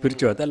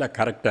 பிரித்து பார்த்தா எல்லாம்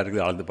கரெக்டாக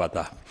இருக்குது. அளந்து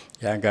பார்த்தா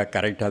ஏங்க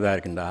கரெக்டாக தான்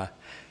இருக்குண்டா,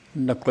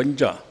 இன்னும்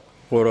கொஞ்சம்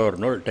ஒரு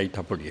நூல்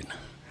டைட்டாக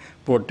பிடிக்கணும்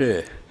போட்டு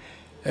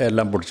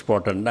எல்லாம் பிடிச்சி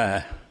போட்டோன்னா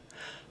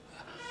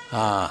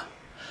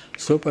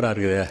சூப்பராக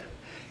இருக்குது.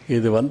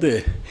 இது வந்து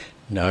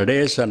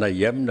நடேசன்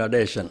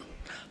நடேசன்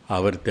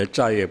அவர்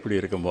தைச்சா எப்படி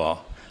இருக்குமோ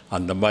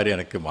அந்த மாதிரி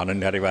எனக்கு மன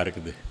நிறைவாக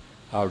இருக்குது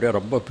அப்படியே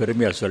ரொம்ப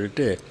பெருமையாக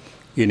சொல்லிட்டு,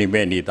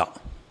 இனிமே நீ தான்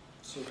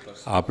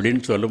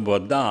அப்படின்னு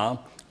சொல்லும்போது தான்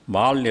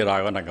மாலினி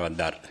ராகவன் அங்கே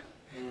வந்தார்.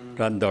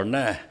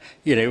 வந்தோடனே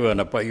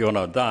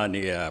இவனை தான்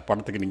நீ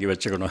படத்துக்கு நீங்கள்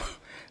வச்சுக்கணும்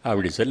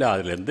அப்படி சொல்லி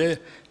அதுலேருந்து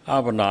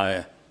அப்போ நான்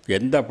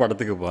எந்த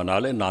படத்துக்கு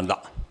போனாலும் நான்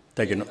தான்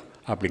தைக்கணும்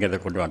அப்படிங்கிறத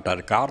கொண்டு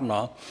வந்துட்டார்.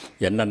 காரணம்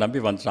என்னை நம்பி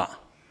வந்துட்டான்,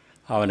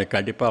 அவனுக்கு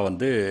கண்டிப்பாக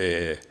வந்து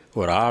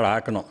ஒரு ஆள்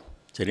ஆக்கணும்,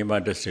 சினிமா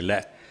இண்டஸ்ட்ரியில்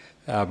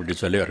அப்படி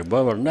சொல்லி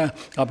வரும்போது உடனே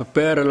அப்போ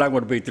பேரெல்லாம்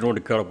கொண்டு போய்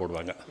இத்தினோடு கீழே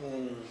போடுவாங்க.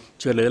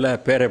 சில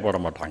இதில் பேரே போட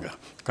மாட்டாங்க,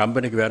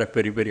 கம்பெனிக்கு வேறு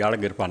பெரிய பெரிய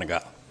ஆளுங்க இருப்பானுங்க.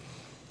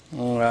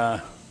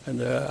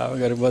 இந்த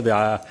அவங்க இருக்கும்போது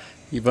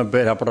இவன்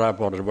பேர் அப்படா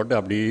போடுறது போட்டு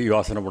அப்படி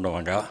யோசனை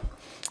பண்ணுவாங்க.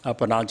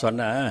 அப்போ நான்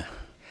சொன்னேன்,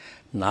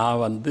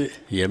 நான் வந்து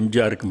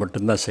எம்ஜிஆருக்கு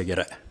மட்டும்தான்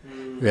செய்கிறேன்,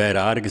 வேறு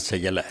யாருக்கும்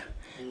செய்யலை.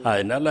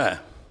 அதனால்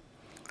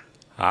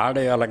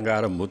ஆடை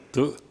அலங்கார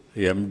முத்து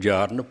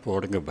எம்ஜிஆர்னு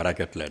போடுங்க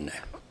ப்ராக்கெட்டில். என்ன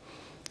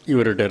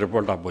இவர்கிட்ட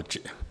ரிப்போர்ட்டாக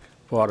போச்சு.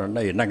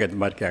 போகிறோன்னா என்னங்க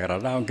இது மாதிரி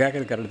கேட்குறாருன்னா, அவன்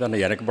கேட்குறது கரெக்டு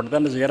தானே, எனக்கு மட்டும்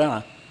தானே செய்கிறான்,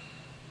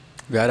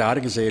 வேறு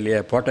யாருக்கும் செய்யலையே,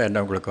 போட்டால்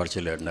என்ன உங்களுக்கு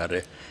குறைச்சலாரு.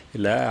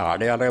 இல்லை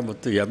அடையாள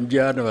முத்து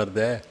எம்ஜிஆர்னு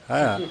வருது,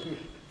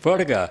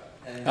 போடுங்க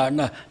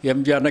அண்ணா,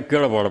 எம்ஜிஆர்னா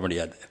கீழே போட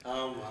முடியாது.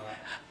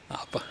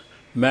 அப்போ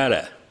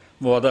மேலே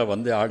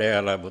வந்து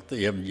அடையாள முத்து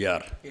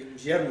எம்ஜிஆர்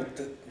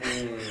முத்து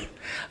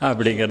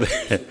அப்படிங்கிறது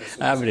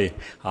அப்படி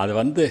அது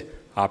வந்து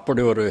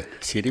அப்படி ஒரு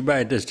சினிமா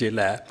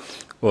இண்டஸ்ட்ரியில்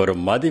ஒரு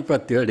மதிப்பை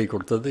தேடி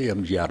கொடுத்தது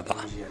எம்ஜிஆர்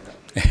தான்.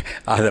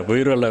 அதை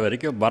உயிருள்ள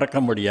வரைக்கும் மறக்க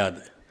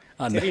முடியாது.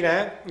 அந்த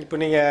இப்போ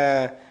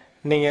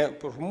நீங்கள்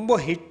இப்போ ரொம்ப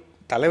ஹிட்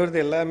தலைவரது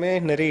எல்லாமே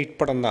நிறைய ஹிட்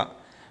படம் தான்.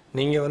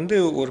 நீங்கள் வந்து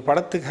ஒரு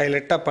படத்துக்கு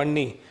ஹைலைட்டாக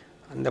பண்ணி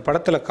அந்த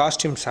படத்தில்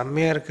காஸ்டியூம்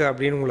செம்மையாக இருக்குது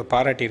அப்படின்னு உங்களை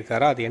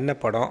பாராட்டியிருக்காரா? அது என்ன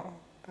படம்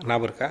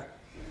ஞாபகம் இருக்கா?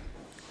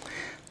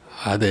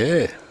 அது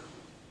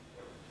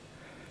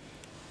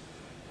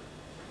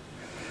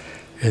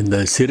இந்த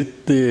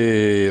சிரித்து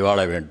வாழ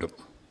வேண்டும்.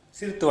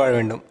 சிரித்து வாழ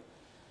வேண்டும்,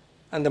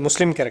 அந்த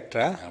முஸ்லீம்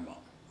கேரக்டரா? ஆமாம்.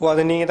 ஓ,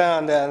 அது நீங்கள் தான்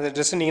அந்த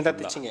ட்ரெஸ்ஸு நீங்கள் தான்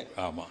தைச்சிங்க?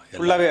 ஆமாம்,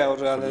 ஃபுல்லாகவே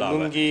ஒரு அந்த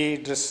லுங்கி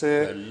ட்ரெஸ்ஸு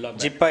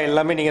ஜிப்பா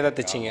எல்லாமே நீங்கள் தான்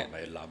தைச்சிங்க?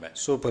 எல்லாமே.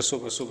 Super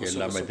super super.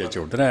 எல்லாமே தைச்சி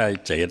கொடுத்துறேன்.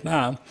 செய்யறேன்னா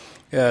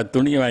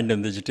துணியை வாங்கிட்டு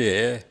வந்துச்சுட்டு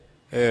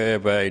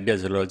இப்போ இந்தியா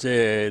செல்ல வச்சு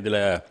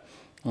இதில்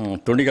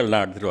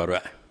துணிகள்லாம் எடுத்துகிட்டு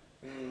வருவேன்.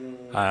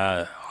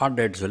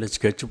 ஆர்டர் சொல்லி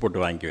ஸ்கெட்சு போட்டு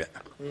வாங்கிக்குவேன்.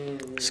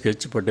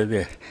 ஸ்கெட்சு போட்டது,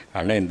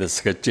 அண்ணா இந்த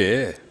ஸ்கெட்சு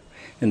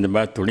இந்த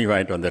மாதிரி துணி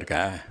வாங்கிட்டு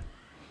வந்திருக்கேன்,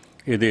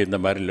 இது இந்த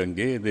மாதிரி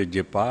லுங்கி, இது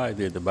ஜிப்பா,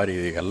 இது இந்த மாதிரி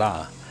இதுக்கெல்லாம்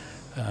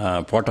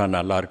போட்டால்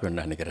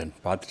நல்லாயிருக்குன்னு நினைக்கிறேன்.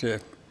 பார்த்துட்டு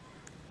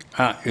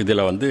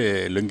இதில் வந்து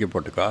லுங்கி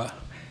போட்டுக்கோ,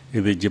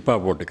 இது ஜிப்பா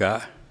போட்டுக்கா,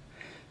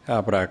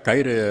 அப்புறம்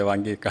கயிறு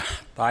வாங்கி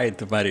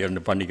தாயத்து மாதிரி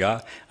ஒன்று பண்ணிக்கோ,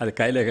 அது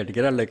கையில்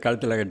கட்டிக்கிறேன் இல்லை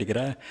கழுத்தில்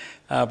கட்டிக்கிறேன்,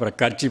 அப்புறம்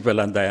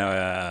கர்ச்சிப்பெல்லாம்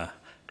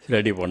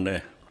ரெடி பண்ணு,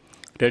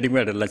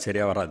 ரெடிமேட் எல்லாம்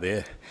சரியாக வராது,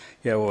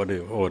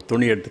 ஒரு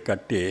துணி எடுத்து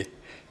கட்டி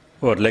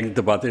ஒரு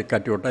லெங்க்த்து பார்த்து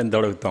கட்டி விட்டால் இந்த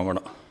அளவுக்கு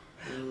தொங்கணும்,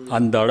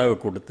 அந்த அளவு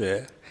கொடுத்து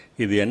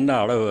இது என்ன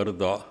அளவு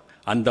வருதோ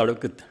அந்த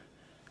அளவுக்கு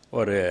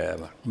ஒரு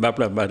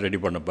மேப்ளர் மாதிரி ரெடி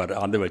பண்ணிப்பார்,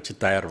 அதை வச்சு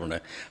தயார் பண்ணு.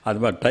 அது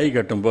மாதிரி டை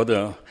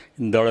கட்டும்போதும்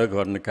இந்த அளவுக்கு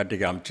வரணும் கட்டி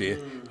காமிச்சு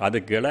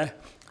அதுக்கு கீழே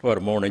ஒரு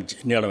 3 இன்ச்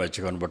நீளம்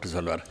வச்சுக்கோன்னு போட்டு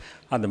சொல்லுவார்.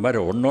 அந்த மாதிரி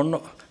ஒன்று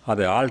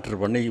அதை ஆல்ட்ரு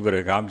பண்ணி இவர்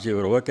காமிச்சு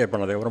இவர் ஓகே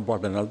பண்ணதுக்கப்புறம்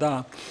போட்டதுனால தான்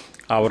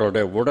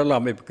அவருடைய உடல்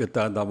அமைப்புக்கு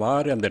தகுந்த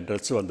மாதிரி அந்த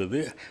ட்ரெஸ்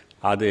வந்தது.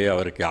 அது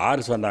அவருக்கு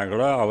யார்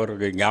சொன்னாங்களோ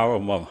அவருக்கு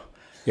ஞாபகம்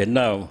என்ன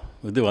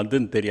இது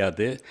வந்துன்னு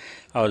தெரியாது.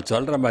 அவர்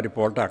சொல்கிற மாதிரி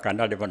போட்டால்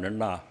கண்ணாடி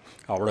பண்ணுன்னா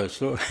அவ்வளோ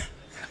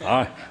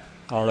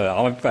அவ்வளோ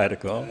அமைப்பாக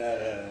இருக்கும்.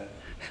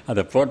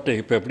 அதை போட்டு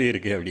இப்போ எப்படி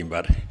இருக்குது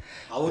அப்படிம்பார்.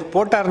 அவர்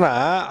போட்டார்னா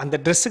அந்த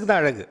ட்ரெஸ்ஸுக்கு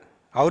தான் அழகு,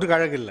 அவருக்கு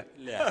அழகு இல்லை.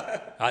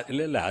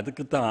 இல்லை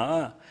அதுக்கு தான்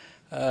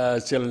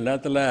சில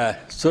நேரத்தில்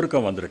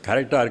சுருக்கம் வந்துடும்.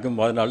 கரெக்டாக இருக்கும்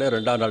முதல் நாள்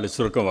 2ஆம் நாள்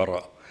சுருக்கம்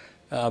வரும்.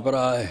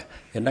 அப்புறம்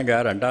என்னங்க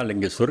 2ஆம் நாள்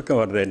இங்கே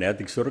சுருக்கம் வருது,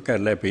 நேற்றுக்கு சுருக்கம்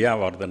இல்லை இப்போ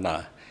ஏன் வருதுன்னா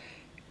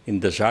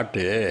இந்த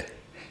ஷாட்டு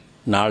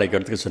நாளைக்கு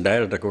எடுத்துக்க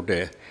டைரக்டரை கூப்பிட்டு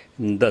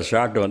இந்த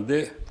ஷாட் வந்து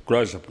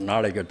க்ளோஸ்அப்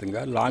நாளைக்கு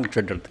எடுத்துங்க, லாங்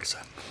ஷாட் எடுத்துக்க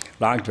சார்.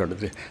 லாங் ஷாட்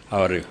எடுத்து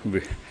அவர்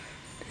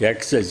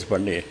எக்ஸசைஸ்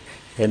பண்ணி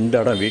எந்த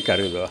இடம் வீக்காக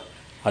இருக்குதோ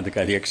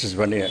அதுக்கு அது எக்ஸசைஸ்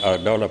பண்ணி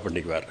அவர் டெவலப்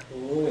பண்ணிக்குவார்.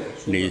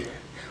 நீ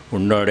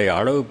உன்னோடைய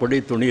அளவுப்படி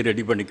துணி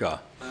ரெடி பண்ணிக்கோ,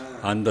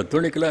 அந்த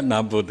துணிக்குள்ள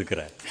நான்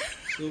போத்துக்கிறேன்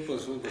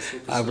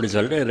அப்படி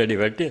சொல்லிட்டு ரெடி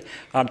பண்ணி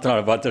அடுத்த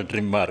நாள் பார்த்து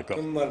ட்ரிம்மாக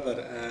இருக்கும்.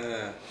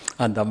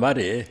 அந்த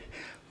மாதிரி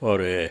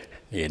ஒரு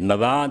என்ன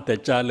தான்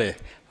தைச்சாலும்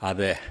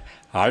அதை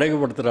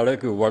அழகுபடுத்துகிற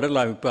அளவுக்கு உடல்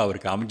அமைப்பு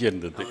அவருக்கு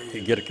அமைஞ்சிருந்தது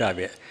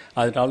இயற்கையாகவே.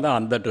 அதனால தான்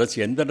அந்த ட்ரெஸ்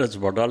எந்த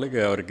ட்ரெஸ் போட்டாலும்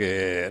அவருக்கு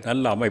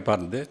நல்ல அமைப்பாக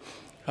இருந்து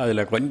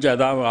அதில் கொஞ்சம்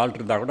ஏதாவது ஆள்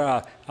இருந்தால் கூட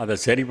அதை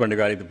சரி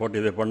பண்ணிக்குவார். இது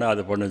போட்டு இதை பண்ணு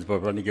அது பண்ணு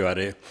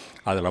பண்ணிக்குவார்.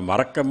 அதில்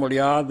மறக்க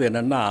முடியாது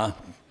என்னென்னா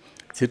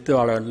சித்து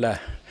வாழ்வில்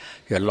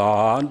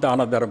எல்லாம்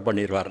தான தரம்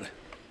பண்ணிடுவார்.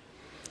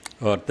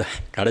 ஒருத்தர்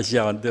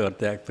கடைசியாக வந்து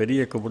ஒருத்தர்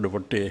பெரிய கும்பிட்டு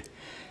போட்டு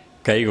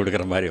கை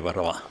கொடுக்குற மாதிரி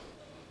வருவான்.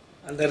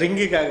 அந்த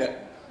ரிங்குக்காக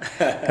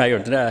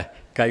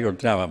கை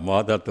கொடுத்துனா அவன்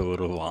மோதத்தை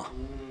உருவான்.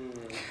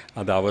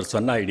 அது அவர்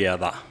சொன்ன ஐடியா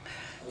தான்.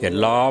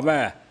 எல்லாமே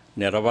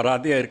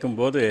நிரபராதியாக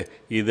இருக்கும்போது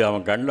இது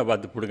அவன் கண்ணில்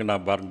பார்த்து பிடுங்கினா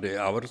பாருண்டு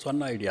அவர்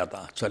சொன்ன ஐடியா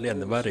தான் சொல்லி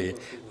அந்த மாதிரி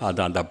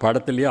அது அந்த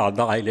படத்துலேயே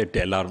அதான் ஹைலைட்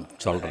எல்லோரும்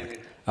சொல்கிறாங்க.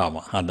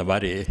 ஆமாம், அந்த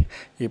மாதிரி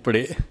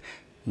இப்படி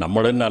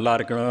நம்மளும் நல்லா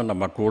இருக்கணும்,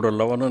 நம்ம கூட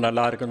உள்ளவனும்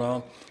நல்லா இருக்கணும்,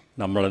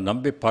 நம்மளை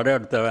நம்பி படம்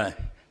எடுத்தவன்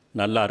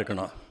நல்லா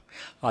இருக்கணும்,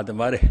 அது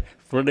மாதிரி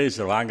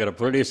ப்ரொடியூசர் வாங்குகிற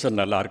ப்ரொடியூசர்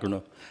நல்லா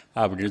இருக்கணும்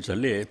அப்படின்னு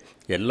சொல்லி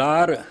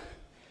எல்லோரும்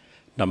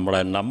நம்மளை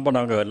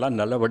நம்பினவங்க எல்லாம்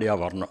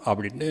நல்லபடியாக வரணும்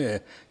அப்படின்னு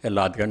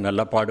எல்லாத்துக்கும்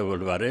நல்லா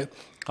பாடுபடுவார்.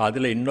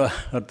 அதில்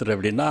இன்னொருத்தர்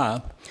எப்படின்னா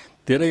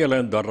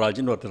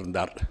திரையுலகந்தொர்ராஜ்னு ஒருத்தர்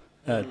இருந்தார்.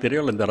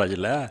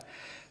 திரையுலகந்தொர்ராஜில்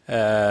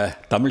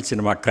தமிழ்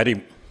சினிமா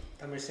கரீம்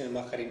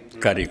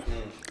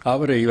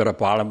அவர் இவரை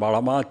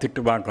பாலமாக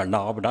திட்டுவான், கண்ணா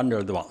அப்படின்னான்னு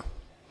எழுதுவான்.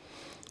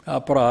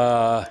 அப்புறம்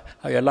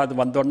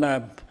எல்லாத்துக்கும் வந்தோடனே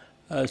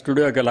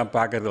ஸ்டுடியோக்கெல்லாம்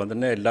பார்க்குறது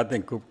வந்தோடனே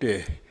எல்லாத்தையும் கூப்பிட்டு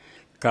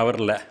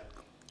கவரில்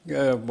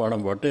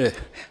பணம் போட்டு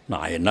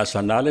நான் என்ன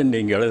சொன்னாலும்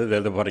நீங்கள்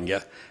எழுத போகிறீங்க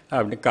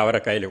அப்படின்னு கவரை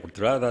கையில்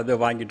கொடுத்துருவா. அதாவது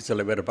வாங்கிட்டு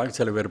சில பேர் இருப்பாங்க,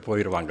 சில பேர்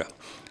போயிடுவாங்க.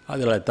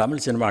 அதில்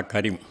தமிழ் சினிமா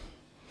கரீம்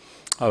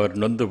அவர்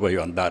நொந்து போய்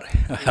வந்தார்.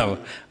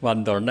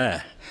 வந்தோடனே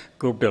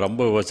கூப்பிட்டு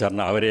ரொம்ப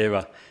உபசாரணை அவரே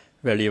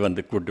வெளியே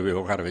வந்து கூப்பிட்டு போய்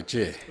உட்கார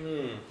வச்சு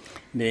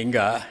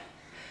நீங்கள்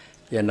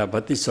என்னை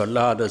பற்றி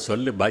சொல்லாத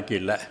சொல்லு பாக்கி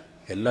இல்லை,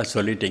 எல்லாம்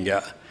சொல்லிட்டீங்க,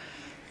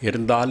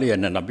 இருந்தாலும்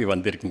என்னை நம்பி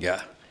வந்திருக்கீங்க,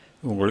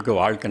 உங்களுக்கு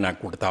வாழ்க்கை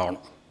நான்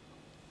கொடுத்தாகணும்,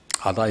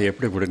 அதான்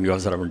எப்படி கொடுங்க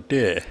யோசனை பண்ணிட்டு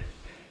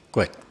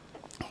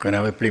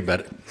கொஞ்சம் எப்படி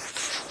பாரு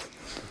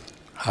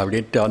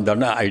அப்படின்ட்டு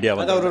வந்தோடனே ஐடியா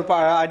வந்து ஒரு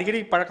அடிக்கடி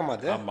பழக்கமாக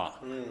அது. ஆமாம்,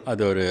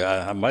 அது ஒரு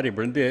மாதிரி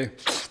விழுந்து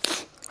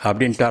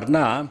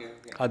அப்படின்ட்டாருன்னா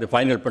அது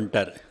ஃபைனல்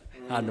பண்ணிட்டார்.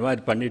 அந்த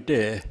மாதிரி பண்ணிவிட்டு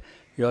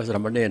யோசனை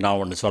பண்ணி நான்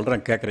ஒன்று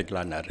சொல்கிறேன்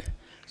கேட்குறீங்களான்னாரு.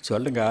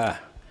 சொல்லுங்கள்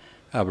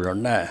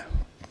அப்படின்னே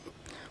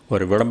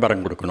ஒரு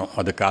விளம்பரம் கொடுக்கணும்,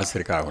 அது காசு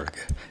இருக்கா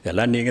அவங்களுக்கு,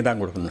 எல்லாம் நீங்கள்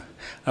தான் கொடுக்கணும்.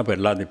 அப்போ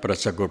எல்லாத்தையும்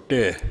ப்ரெஸ்ஸை கூப்பிட்டு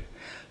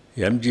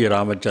எம்ஜி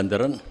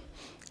ராமச்சந்திரன்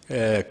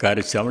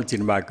தமிழ்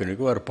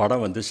சினிமாக்கு ஒரு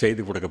படம் வந்து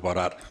செய்து கொடுக்க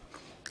போகிறார்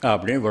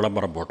அப்படின்னு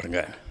விளம்பரம்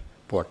போட்டுருங்க.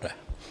 போட்டேன்.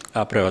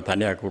 அப்புறம்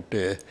தனியாக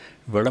கூப்பிட்டு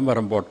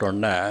விளம்பரம்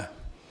போட்டோன்னே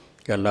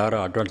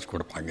எல்லோரும் அட்வான்ஸ்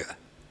கொடுப்பாங்க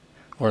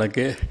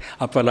உனக்கு.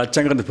 அப்போ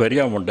லட்சங்கிறது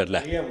பெரிய அமௌண்ட்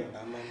இல்லை,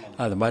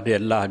 அது மாதிரி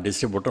எல்லா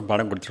டிஸ்ட்ரிபியூட்டரும்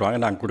பணம்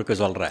கொடுத்துருவாங்க. நான் கொடுக்க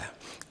சொல்கிறேன்.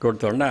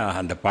 கொடுத்தோடனே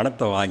அந்த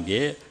பணத்தை வாங்கி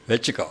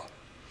வச்சுக்கோ,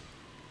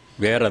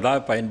 வேறு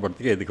ஏதாவது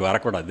பயன்படுத்தி இதுக்கு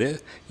வரக்கூடாது,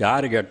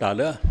 யார்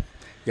கேட்டாலும்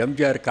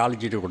எம்ஜிஆர்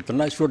காலேஜிட்டு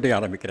கொடுத்தோன்னா ஷூட்டிங்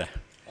ஆரம்பிக்கிறேன்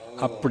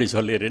அப்படி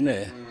சொல்லிடுன்னு.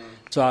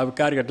 ஸோ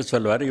அவருக்கார் கிட்ட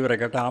சொல்லுவார். இவரை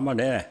கேட்டால்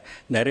ஆமாண்ணே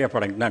நிறைய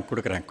படங்கள் நான்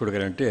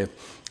கொடுக்குறேன்ட்டு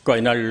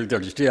கொஞ்ச நாள் இழுத்து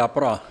அடிச்சுட்டு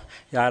அப்புறம்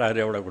யார்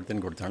யார் எவ்வளோ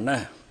கொடுத்தேன்னு கொடுத்தோன்னே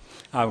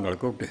அவங்கள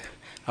கூப்பிட்டு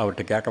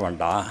அவர்கிட்ட கேட்க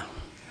வேண்டாம்,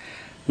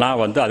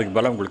 நான் வந்து அதுக்கு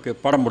பலம் உங்களுக்கு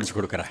படம் முடிச்சு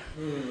கொடுக்குறேன்,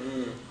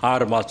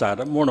 6 மாதம்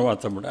ஆகிடும் 3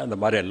 மாதம் முடி அந்த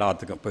மாதிரி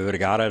எல்லாத்துக்கும். இப்போ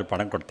இவருக்கு யார் யார்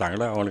படம்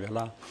கொடுத்தாங்களோ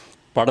அவங்களுக்கெல்லாம்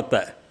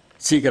படத்தை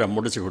சீக்கிரம்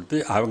முடிச்சு கொடுத்து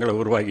அவங்கள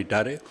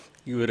உருவாக்கிட்டார்.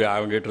 இவர்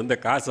அவங்ககிட்ட இருந்த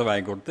காசை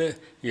வாங்கி கொடுத்து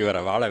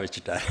இவரை வாழ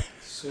வச்சுட்டார்.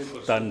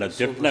 தன்னை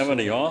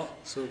திட்டினவனையும்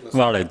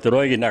வாழை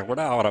துரோகினா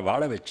கூட அவரை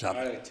வாழ வச்சார்.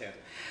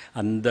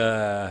 அந்த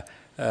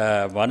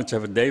மனுஷ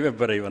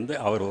தெய்வப்பிறை வந்து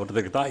அவர்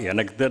ஒருத்தருக்கு தான்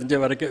எனக்கு தெரிஞ்ச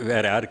வரைக்கும்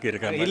வேறு யாருக்கு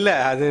இருக்காங்க இல்லை,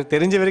 அது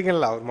தெரிஞ்ச வரைக்கும்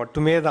இல்லை, அவர்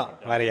மட்டுமே தான்,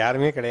 வேறு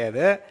யாருமே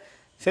கிடையாது.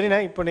 சரிண்ணா,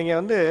 இப்போ நீங்கள்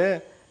வந்து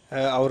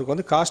அவருக்கு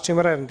வந்து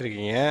காஸ்டியூமராக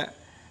இருந்திருக்கீங்க,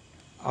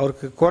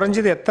 அவருக்கு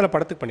குறைஞ்சது எத்தனை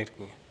படத்துக்கு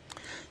பண்ணியிருக்கீங்க?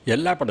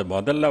 எல்லா படம்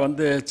முதல்ல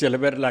வந்து சில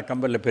பேர் எல்லாம்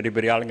கம்பெனியில் பெரிய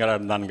பெரிய ஆளுங்களாக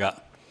இருந்தானுங்க.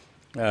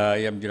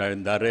 எம்ஜிஆர்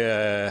இருந்தார்,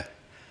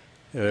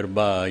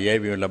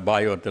 ஏவியில்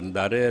பாய் ஒருத்தர்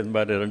இருந்தார். இந்த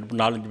மாதிரி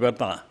 4-5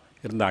 பேர் தான்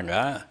இருந்தாங்க.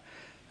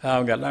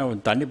 அவங்க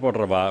எல்லாம் தண்ணி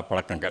போடுற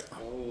பழக்கங்கள்.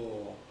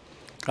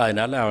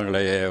 அதனால் அவங்கள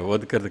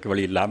ஒதுக்கிறதுக்கு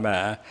வழி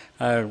இல்லாமல்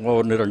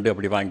 1-2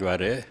 அப்படி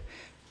வாங்குவார்.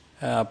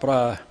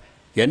 அப்புறம்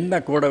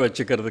என்ன கூட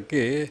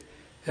வச்சுக்கிறதுக்கு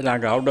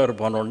நாங்கள்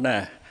அவுட்டோர் போனோடனே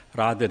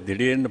ராத்திரி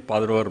திடீர்னு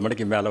 11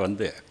 மணிக்கு மேலே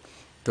வந்து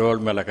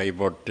தோள் மேலே கை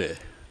போட்டு,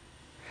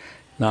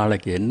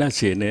 நாளைக்கு என்ன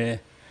சீனு,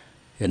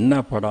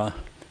 என்ன படம்,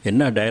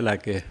 என்ன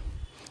டைலாக்கு,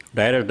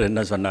 டைரக்டர்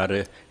என்ன சொன்னார்,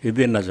 இது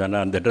என்ன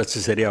சொன்னார், அந்த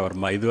ட்ரெஸ்ஸு சரியாக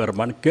வருமா, இது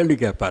வருமானு கேள்வி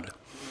கேட்பார்.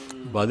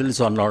 பதில்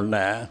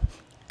சொன்னோடனே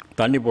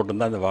தண்ணி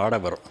போட்டுருந்தா அந்த வாடை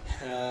வரும்.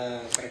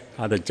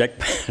 அதை செக்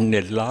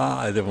பண்ணிடலாம்.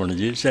 இது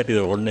முடிஞ்சு சரி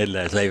இது ஒன்றும்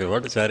இல்லை சைவ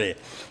போட்டு சரி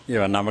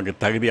இவன் நமக்கு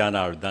தகுதியான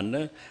ஆள்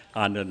தான்னு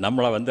அந்த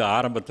நம்மளை வந்து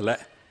ஆரம்பத்தில்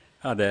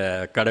அதை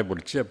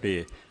கடைப்பிடிச்சி அப்படி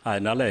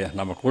அதனால்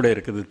நம்ம கூட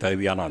இருக்கிறது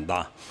தகுதியானவன்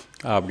தான்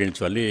அப்படின்னு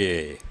சொல்லி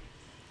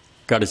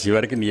கடைசி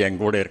வரைக்கும் நீ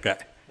என் கூட இருக்க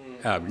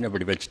அப்படின்னு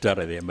அப்படி வச்சுட்டார்.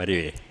 அதே மாதிரி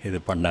இது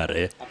பண்ணார்.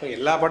 அப்போ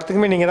எல்லா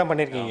படத்துக்குமே நீங்கள் தான்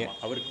பண்ணியிருக்கீங்க?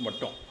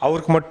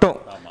 அவருக்கு மட்டும்.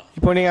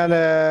 இப்போ நீங்கள் அந்த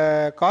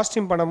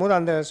காஸ்டியூம் பண்ணும்போது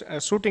அந்த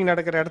ஷூட்டிங்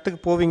நடக்கிற இடத்துக்கு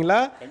போவீங்களா,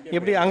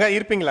 எப்படி அங்கே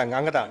இருப்பீங்களா?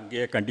 அங்கே தான்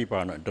அங்கேயே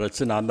கண்டிப்பாக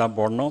ட்ரெஸ்ஸு நான் தான்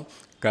போடணும்,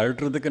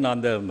 கழட்டுறதுக்கு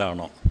நான் தான்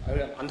இருந்தாகணும்.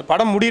 அந்த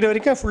படம் முடிகிற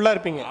வரைக்கும் ஃபுல்லாக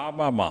இருப்பீங்க?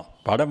 ஆமாம்,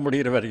 படம்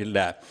முடிகிற வரைக்கும்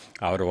இல்லை.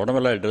 அவர்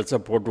உடம்புல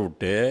ட்ரெஸ்ஸை போட்டு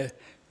விட்டு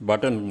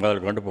பட்டன்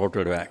முதல் கொண்டு போட்டு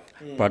விடுவேன்.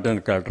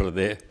 பட்டன்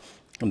கழட்டுறது,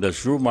 இந்த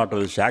ஷூ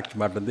மாட்டுறது, ஷாக்ஸ்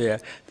மாட்டுறது.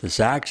 இந்த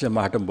ஷாக்ஸை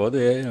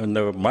மாட்டும்போது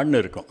இந்த மண்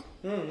இருக்கும்,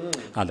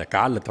 அந்த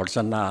காலில்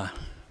தொடச்சேன்னா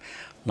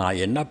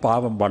நான் என்ன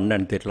பாவம்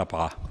பண்ணேன்னு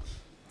தெரியலப்பா,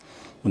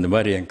 இந்த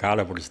மாதிரி என்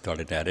காலை பிடிச்சி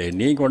தொடட்டார்.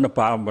 நீங்கள் ஒன்றும்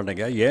பாவம்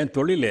பண்ணுங்க, ஏன்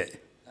தொழிலே.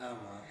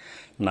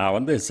 நான்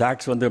வந்து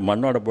சாக்ஸ் வந்து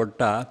மண்ணோட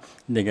போட்டால்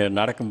நீங்கள்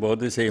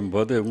நடக்கும்போது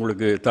செய்யும்போது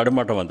உங்களுக்கு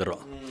தடுமாட்டம்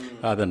வந்துடும்.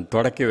 அதை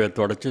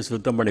தொடச்சி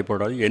சுத்தம் பண்ணி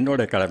போடுறது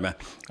என்னோடய கடமை.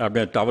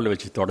 அப்படியே டவல்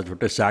வச்சு தொடச்சி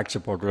விட்டு சாக்ஸை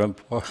போட்டுருவேன்.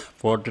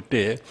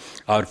 போட்டுட்டு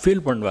அவர்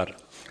ஃபீல் பண்ணுவார்,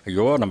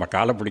 ஐயோ நம்ம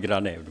காலை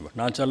பிடிக்கிறானே.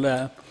 நான் சொல்ல,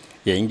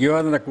 எங்கேயோ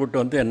அந்த கூட்டு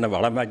வந்து என்னை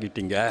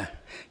வளமாக்கிட்டீங்க,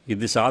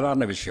 இது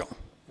சாதாரண விஷயம்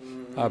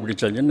அப்படி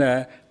சொல்லின்னு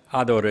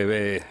அது ஒரு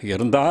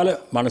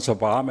இருந்தாலும் மனசை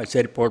போகாமல்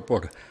சரி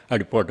போடு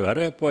அப்படி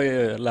போட்டுவார். போய்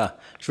எல்லாம்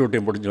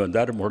ஷூட்டிங்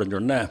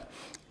முடிஞ்சோடனே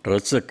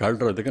ட்ரெஸ்ஸு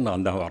கழட்டுறதுக்கு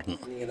நான் தான்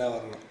வரணும்.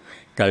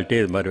 கழட்டி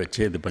இது மாதிரி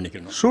வச்சு இது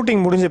பண்ணிக்கணும்.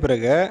 ஷூட்டிங் முடிஞ்ச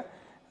பிறகு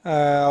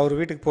அவர்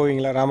வீட்டுக்கு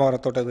போவீங்களா?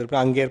 ராமவரம்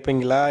தோட்டத்துக்கு அங்கே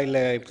இருப்பீங்களா?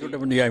 இல்லை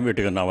ஷூட்டிங் பண்ணி என்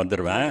வீட்டுக்கு நான்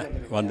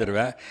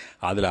வந்துடுவேன்.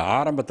 அதில்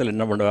ஆரம்பத்தில்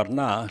என்ன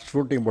பண்ணுவார்னா,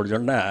 ஷூட்டிங்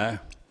முடிஞ்சோடனே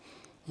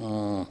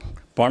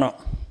பணம்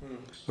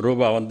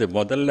ரூபா வந்து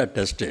முதல்ல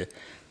டெஸ்ட்டு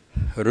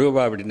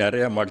ரூபா அப்படி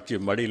நிறையா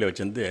மடியில்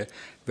வச்சுருந்து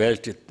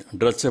வேஸ்ட்டு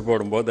ட்ரெஸ்ஸை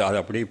போடும்போது அதை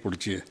அப்படியே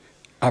பிடிச்சி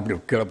அப்படி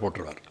கீழே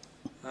போட்டுருவார்.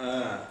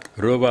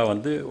 ரூபா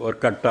வந்து ஒரு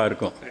கட்டாக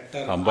இருக்கும்.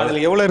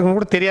 அதில் எவ்வளோ இருக்கும்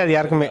கூட தெரியாது,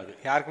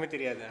 யாருக்குமே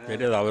தெரியாது.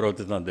 அவர்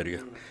ஒருத்தர் தான்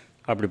தெரியும்.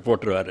 அப்படி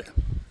போட்டுருவார்,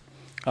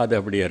 அது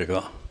அப்படியே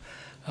இருக்கும்.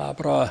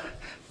 அப்புறம்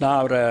நான்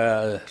அவரை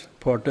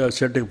போட்டு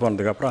செட்டுக்கு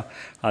போனதுக்கப்புறம்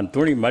அந்த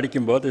துணி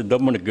மடிக்கும்போது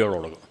தம்முன்னு கீழே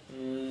விழுகும்.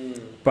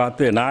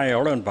 பார்த்து நான்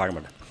எவ்வளோன்னு பார்க்க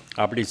மாட்டேன்,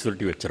 அப்படி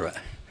சுருட்டி வச்சுருவேன்.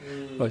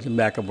 வச்சு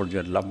மேக்கப் முடிஞ்சு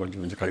எல்லாம்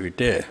கொஞ்சம்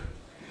கழுவிட்டு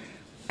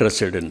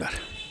ட்ரெஸ் எடுந்தார்.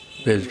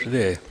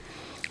 பேசிட்டு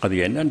அது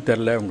என்னன்னு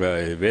தெரில,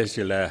 உங்கள்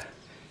வேஸ்டியில்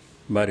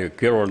மாதிரி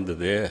கீழே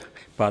விழுந்தது,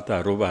 பார்த்தா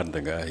ரூபா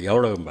இருந்துங்க,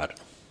 எவ்வளோ பாரு.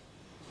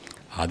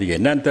 அது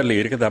என்னன்னு தெரில,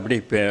 இருக்குது அப்படி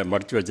இப்போ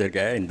மடித்து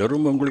வச்சுருக்கேன். இந்த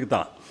ரூம் உங்களுக்கு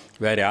தான்,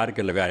 வேறு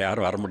யாருக்கு இல்லை, வேறு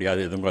யாரும் வர முடியாது,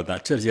 இது உங்களுக்கு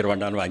தான். சரி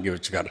வேண்டான்னு வாங்கி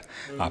வச்சுக்கார்.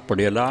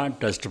 அப்படியெல்லாம்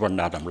டெஸ்ட்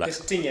பண்ணார் நம்மளை.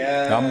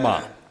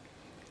 ஆமாம்,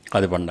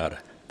 அது பண்ணார்.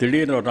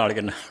 திடீர்னு ஒரு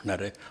நாளைக்கு என்ன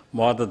பண்ணார்,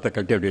 மோதத்தை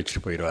கட்டி அப்படி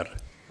வச்சுட்டு போயிடுவார்.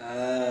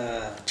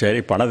 சரி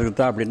பணத்துக்கு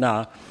தான் அப்படின்னா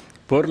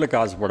பொருளுக்கு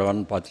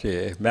ஆசைப்படுவான்னு பார்த்துட்டு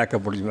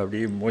மேக்கப் முடிஞ்சு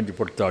அப்படியே மூஞ்சி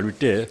போட்டு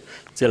தழுவிட்டு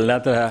சில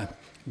நேரத்தில்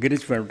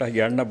கிரீஸ் பண்ணிவிட்டா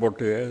எண்ணெய்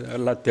போட்டு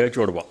எல்லாம் தேய்ச்சி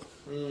விடுவோம்.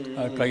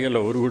 கையில்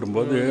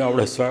உருவிடும்போது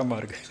அவ்வளோ சுகமாக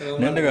இருக்குது.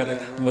 நின்று வேறு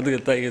முதுகு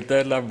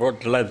எல்லாம்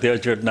போட்டுலாம்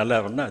தேய்ச்சி விட்டு நல்லா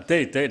பண்ணா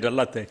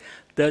நல்லா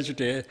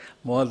தேய்ச்சிட்டு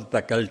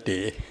மோதத்தை கழட்டி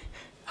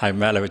அது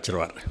மேலே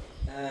வச்சுருவார்.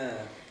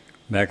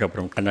 மேக்கப்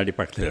ரூம் கண்ணாடி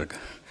பக்கத்தில் இருக்கு.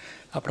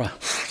 அப்புறம்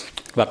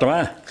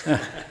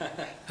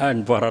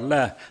வரட்டவன் போகிறல்ல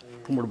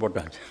கும்பிடு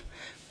போட்டாச்சு.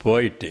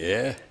 போயிட்டு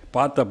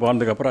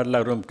போனதுக்கப்புறம் எல்லா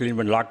ரூம் க்ளீன்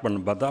பண்ணி லாக் பண்ணி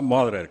பார்த்தா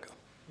மோதிரம் இருக்குது.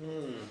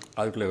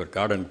 அதுக்குள்ளே ஒரு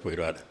கார்டனுக்கு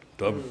போயிடுவார்.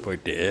 தோப்புக்கு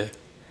போயிட்டு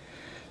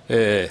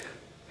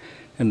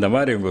இந்த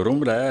மாதிரி உங்கள்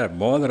ரூமில்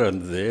மோதிரம்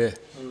இருந்தது.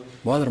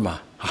 மோதிரமா?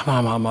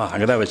 ஆமாம்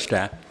அங்கே தான்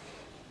வச்சுட்டேன்.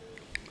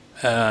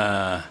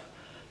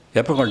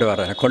 எப்போ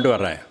கொண்டு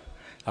வரேன்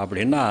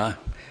அப்படின்னா,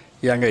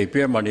 எங்க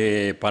இப்போயே மணி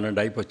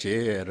 12 ஆகிப்போச்சு,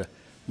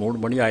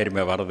 3 மணி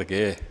ஆயிருமே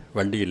வர்றதுக்கு,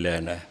 வண்டி இல்லை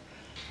என்ன,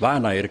 வா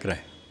நான்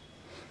இருக்கிறேன்.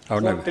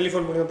 அவனை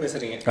டெலிஃபோன் பண்ணி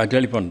பேசுகிறீங்க?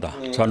 டெலிஃபோன் தான்.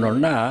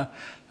 சொன்னோன்னா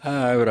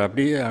இவர்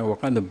அப்படியே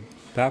உட்காந்து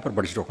பேப்பர்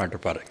படிச்சுட்டு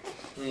உட்காந்துருப்பார்.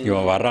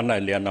 இவன் வர்றான்னா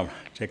இல்லையான்னா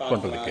செக்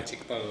பண்ணுறதுக்கு.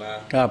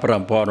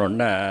 அப்புறம்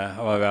போனோடனே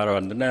அவன் வேறு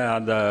வந்துன்னு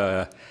அந்த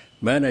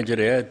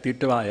மேனேஜரு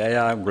திட்டுவான்,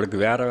 ஏயா உங்களுக்கு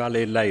வேறு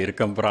வேலை இல்லை,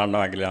 இருக்கப்புறான்னு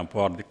வாங்கலாம்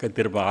போகிறதுக்கு,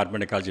 திரும்ப 6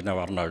 மணி காய்ச்சின்னா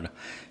வரணும்.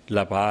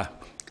 இல்லைப்பா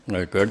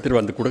உங்களுக்கு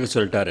எடுத்துகிட்டு வந்து கொடுக்க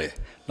சொல்லிட்டாரு.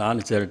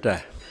 நானும்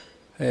சொல்லிட்டேன்.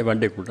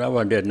 வண்டி கொடுத்தா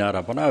வண்டி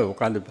நேரம் போனால்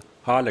உட்காந்து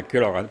ஹாலில்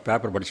கீழே உட்காந்து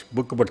பேப்பர்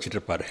புக்கு படிச்சுட்டு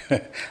இருப்பார்.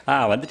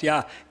 வந்துட்டியா,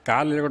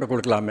 காலையில் கூட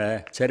கொடுக்கலாமே,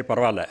 சரி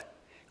பரவாயில்ல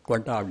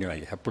கொண்டா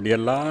அப்படின்னு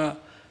அப்படியெல்லாம்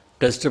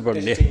டெஸ்ட்டு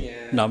பண்ணி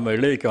நம்ம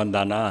எழுதிக்க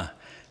வந்தானா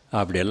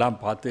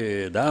அப்படியெல்லாம் பார்த்து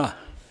தான்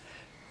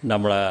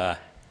நம்மளை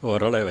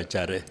ஓரளவு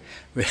வச்சார்.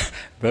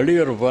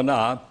 வெளியூர்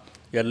போனால்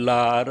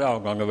எல்லோரும்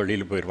அவங்கவுங்க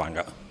வெளியில்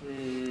போயிடுவாங்க.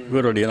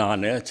 இவருடைய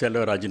நான்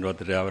செல்வராஜின்னு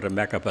ஒருத்தர், அவர்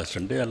மேக்கப்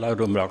அசிஸ்டண்ட்டு, எல்லோரும்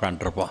ரூமில்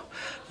உட்காந்துருப்போம்.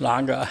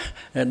 நாங்கள்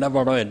என்ன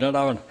பண்ணோம்,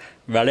 என்னடா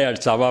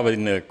விளையாட்டு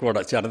சபாபதினு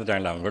கூட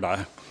சேர்ந்துட்டாங்களே அவங்க கூட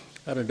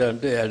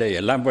 2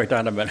 எல்லாம்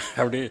போயிட்டாங்க நம்ம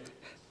அப்படி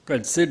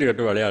சீட்டு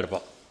கட்டு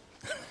விளையாடுப்போம்.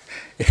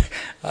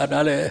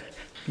 அதனால்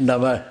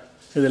நம்ம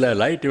இதில்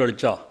லைட்டு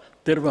வெளிச்சோம்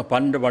திரும்ப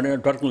 12 மணி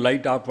வரைக்கும்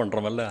லைட் ஆஃப்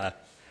பண்ணுறோமல்ல,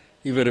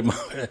 இவர்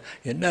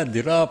என்ன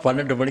தினம்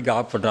 12 மணிக்கு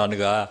ஆஃப்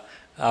பண்ணுறானுங்க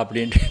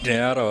அப்படின்ட்டு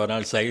நேரம் ஒரு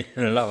நாள்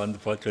சைலெல்லாம் வந்து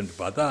போச்சுட்டு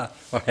பார்த்தா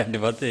விளையாண்டு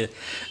பார்த்து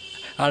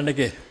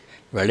அன்றைக்கி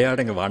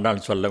விளையாடுங்க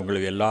வேண்டான்னு சொல்ல,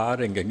 உங்களுக்கு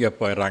எல்லோரும் எங்கெங்கே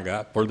போயிடுறாங்க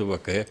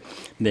பொழுதுபோக்கு,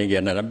 நீங்கள்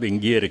என்னை நம்பி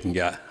இங்கேயே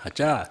இருக்கீங்க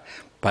ஆச்சா,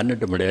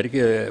 12 மணி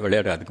வரைக்கும்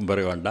விளையாட, அதுக்கும்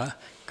பிறகு வேண்டாம்,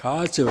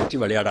 காசு வச்சு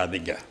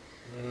விளையாடாதீங்க,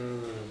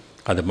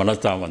 அது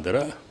மனஸ்தாபம்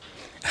வந்துடும்.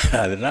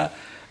 அதுனா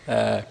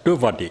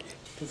 240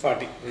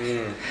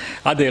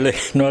 அது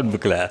நோட்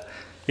புக்கில்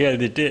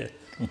எழுதிட்டு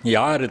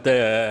யார்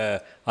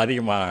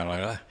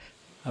அதிகமாக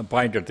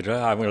பாயிண்ட் எடுத்துகிட்டு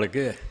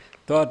அவங்களுக்கு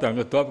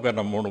தோற்றவங்க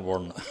தோப்புக்காரன் 3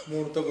 போடணும்.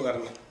 3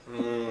 தோப்புக்காரன்.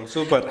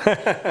 சூப்பர்.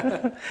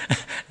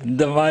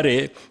 இந்த மாதிரி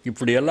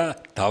இப்படியெல்லாம்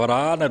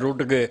தவறான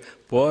ரூட்டுக்கு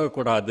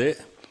போகக்கூடாது.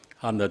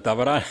 அந்த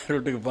தவறான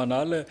ரூட்டுக்கு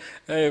போனாலும்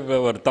இப்போ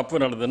ஒரு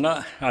தப்பு நடந்ததுன்னா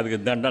அதுக்கு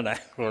தண்டனை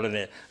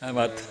உடனே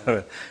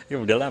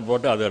இப்படியெல்லாம்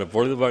போட்டு அது ஒரு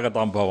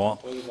பொழுதுபோக்கத்தான் போவோம்.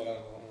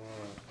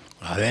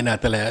 அதே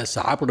நேரத்தில்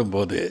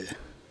சாப்பிடும்போது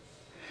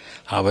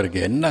அவருக்கு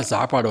என்ன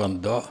சாப்பாடு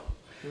வந்தோ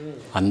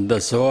அந்த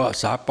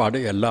சாப்பாடு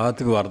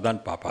எல்லாத்துக்கும்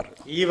வரதான்னு பார்ப்பார்.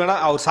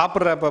 ஈவனாக அவர்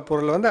சாப்பிட்ற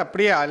பொருள் வந்து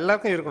அப்படியே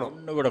எல்லாருக்கும் இருக்கணும்,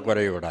 ஒன்று கூட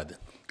குறைய விடாது.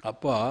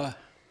 அப்போ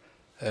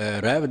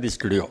ரேவதி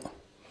ஸ்டுடியோ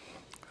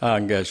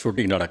அங்கே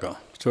ஷூட்டிங் நடக்கும்.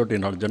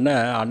 ஷூட்டிங் நடந்தோடனே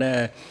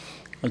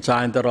ஆனால்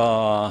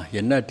சாயந்தரம்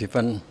என்ன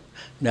டிஃபன்,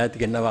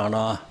 நேற்றுக்கு என்ன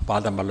வாங்கினோம்,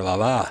 பாதாம்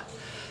அல்வாவா,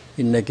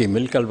 இன்றைக்கி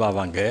மில்க் அல்வா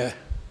வாங்க,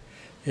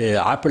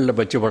 ஆப்பிளில்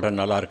பச்சி போட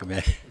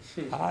நல்லாயிருக்குமே,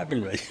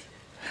 ஆப்பிள் வை,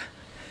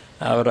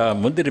 அவரை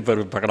முந்திரி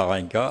பருப்பு பக்கடா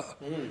வாங்கிக்கோ,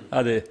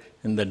 அது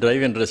இந்த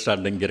டிரைவிங்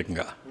ரெஸ்டாரண்ட் இங்கே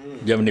இருக்குங்க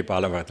ஜெமினி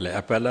பாலம் பக்கத்தில்,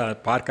 அப்போ எல்லாம்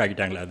பார்க்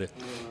ஆகிட்டாங்களே, அது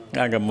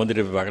அங்கே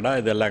முந்திரி பக்கடா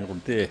இதெல்லாம்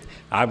கொடுத்து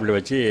ஆப்பிள்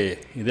வச்சு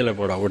இதில்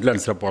போடுவான்,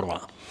 உட்லண்ட்ஸில்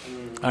போடுவான்.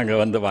 அங்கே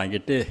வந்து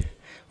வாங்கிட்டு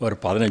ஒரு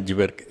 15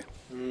 பேருக்கு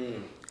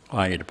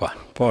வாங்கிட்டுப்பான்.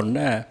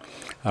 போனோடனே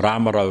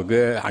ராமராவுக்கு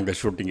அங்கே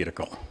ஷூட்டிங்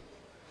இருக்கும்,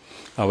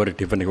 அவர்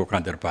டிஃபனுக்கு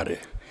உட்காந்துருப்பார்,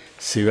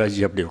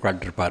 சிவாஜி அப்படி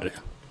உட்காந்துருப்பார்,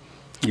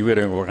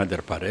 இவர் இங்கே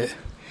உட்காந்துருப்பார்.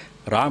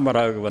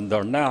 ராமராவுக்கு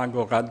வந்தோடனே அங்கே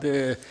உட்காந்து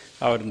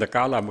அவர் இந்த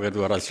கால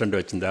அமுகத்துக்கு ஒரு அசிஸ்டண்ட்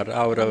வச்சுருந்தார்,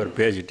 அவர்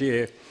பேசிட்டு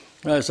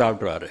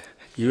சாப்பிட்ருவார்.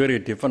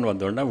 இவருக்கு டிஃபன்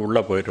வந்தோடனே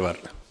உள்ளே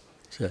போயிடுவார்.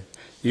 சரி,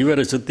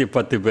 இவரை சுற்றி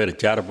 10 பேர்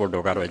சேரை போட்டு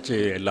உட்கார வச்சு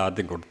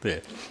எல்லாத்தையும் கொடுத்து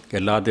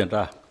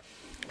எல்லாத்தையும்டா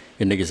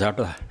இன்றைக்கி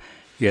சாப்பிட்டா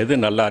எது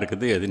நல்லா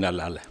இருக்குது எது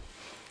நல்லா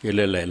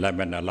இல்லை, இல்லை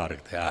எல்லாமே நல்லா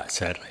இருக்குது,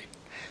 சரி,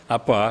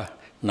 அப்போ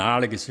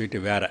நாளைக்கு ஸ்வீட்டு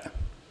வேறு,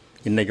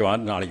 இன்றைக்கி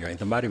வந்து நாளைக்கு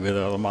இந்த மாதிரி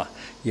விதமாக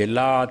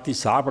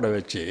எல்லாத்தையும் சாப்பிட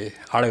வச்சு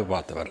அழகு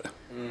பார்த்தவர்.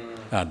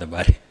 அந்த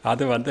மாதிரி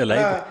அது வந்து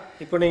லைஃப்.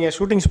 இப்போ நீங்கள்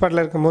ஷூட்டிங்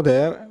ஸ்பாட்டில் இருக்கும்போது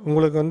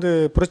உங்களுக்கு வந்து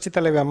புரட்சி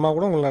தலைவி அம்மா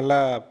கூட உங்களுக்கு நல்லா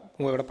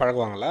உங்களோட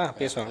பழகுவாங்களா,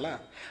 பேசுவாங்களா?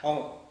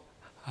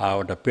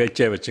 அவர்கிட்ட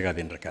பேச்சே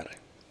வச்சுக்காதுன்னு இருக்காரு.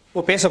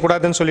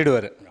 பேசக்கூடாதுன்னு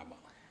சொல்லிவிடுவார்.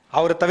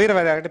 அவரை தவிர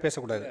வேறு யார்கிட்ட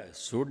பேசக்கூடாது.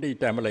 ஷூட்டிங்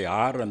டைமில்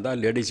யார்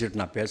இருந்தால்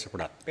லேடிஸ்கிட்ட நான்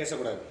பேசக்கூடாது,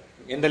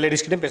 எந்த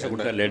லேடிஸ்கிட்டையும்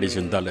பேசக்கூடாது. லேடிஸ்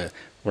இருந்தாலும்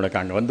உனக்கு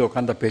அங்கே வந்து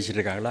உட்காந்தா பேசிகிட்டு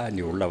இருக்காங்களா,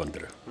 நீ உள்ளே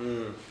வந்துடு.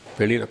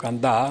 வெளியில்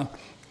உட்காந்தா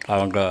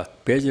அவங்க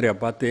பேசுகிறத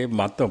பார்த்து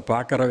மற்ற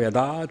பார்க்குற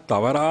ஏதாவது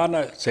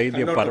தவறான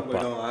செய்தியை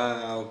பரப்பான்,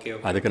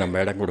 அதுக்கு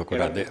நம்ம இடம்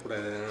கொடுக்கக்கூடாது.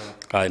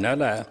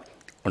 அதனால்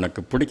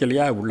உனக்கு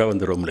பிடிக்கலையா உள்ளே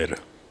வந்து ரூமில் இரு.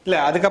 இல்லை,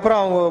 அதுக்கப்புறம்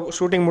அவங்க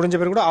ஷூட்டிங் முடிஞ்ச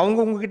பிறகு கூட அவங்க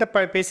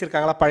உங்ககிட்ட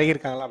பேசியிருக்காங்களா,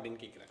 பழகிருக்காங்களா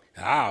அப்படின்னு கேட்குறேன்.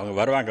 அவங்க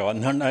வருவாங்க,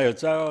 வந்தோன்னா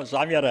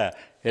சாமியாரை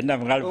என்ன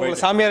மங்கால்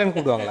போய் சாமியாரன்னு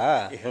கூப்பிடுவாங்களா?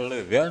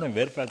 வேணும்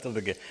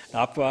வேறுபாடுறதுக்கு.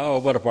 அப்போ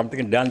ஒவ்வொரு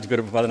படத்துக்கும் டான்ஸ்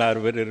குரூப்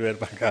 16 பேர் 20 பேர்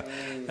இருப்பாங்க.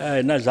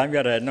 என்ன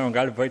சாமியாரை என்ன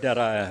மங்கால்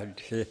போயிட்டாரா,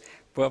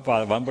 போப்பா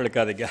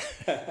வம்பெடுக்காதீங்க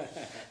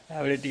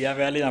அப்படின்ட்டு என்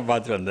வேலையை நான்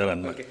பார்த்துட்டு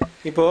வந்துடுறேன்.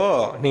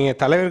 இப்போது நீங்கள்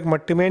தலைவருக்கு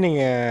மட்டுமே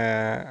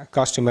நீங்கள்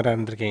காஸ்டியூமராக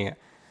இருந்திருக்கீங்க.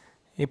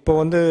 இப்போ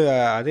வந்து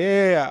அதே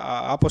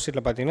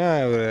ஆப்போசிட்டில் பார்த்தீங்கன்னா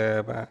ஒரு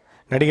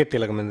நடிகர்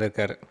திலகம்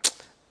இருந்திருக்காரு,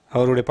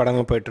 அவருடைய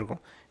படங்கள்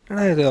போயிட்டுருக்கோம்.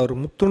 ஏன்னா இது அவர்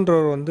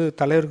முத்துன்றவர் வந்து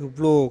தலைவருக்கு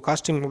இவ்வளோ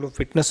காஸ்டியூம் இவ்வளோ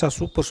ஃபிட்னஸாக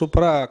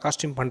சூப்பராக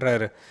காஸ்டியூம்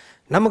பண்ணுறாரு,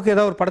 நமக்கு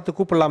ஏதாவது ஒரு படத்தை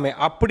கூப்பிடலாமே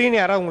அப்படின்னு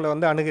யாராவது உங்களை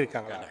வந்து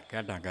அணுகிருக்காங்களா?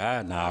 கேட்டாங்க.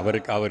 நான்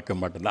அவருக்கு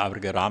மட்டும்தான்,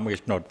 அவருக்கு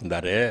ராமகிருஷ்ணன்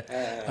ஒருத்தந்தார்,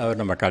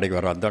 அவர் நம்ம கடைக்கு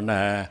வர வந்தோடனே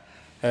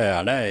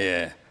ஆனால்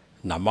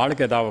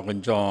நம்மளுக்கு ஏதாவது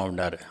கொஞ்சம்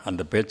அப்படின்னாரு,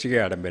 அந்த பேச்சுக்கே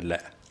இடமே இல்லை.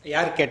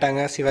 யார்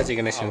கேட்டாங்க? சிவாஜி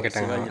கணேசன்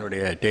கேட்டாங்க,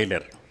 சிவாஜியுடைய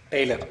டெய்லர்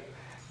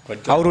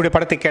கொஞ்சம் அவருடைய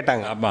படத்தை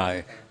கேட்டாங்க. ஆமாம்,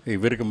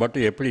 இவருக்கு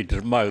மட்டும் எப்படி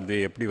ட்ரிம் ஆகுது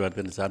எப்படி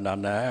வருதுன்னு சார்.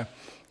 நான்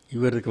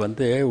இவருக்கு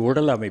வந்து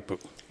உடல் அமைப்பு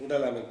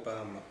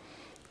ஆமாம்,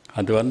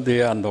 அது வந்து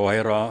அந்த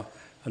உயரம்,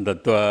 அந்த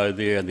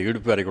இது அந்த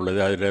இடுப்பு வரைக்கும்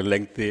உள்ளது, அதில்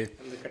லெங்க்த்து,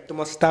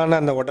 கட்டுமஸ்தான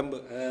அந்த உடம்பு,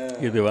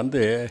 இது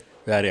வந்து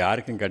வேறு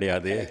யாருக்கும்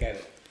கிடையாது.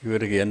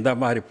 இவருக்கு எந்த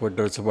மாதிரி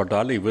ட்ரெஸ்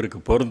போட்டாலும் இவருக்கு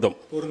பொருந்தும்.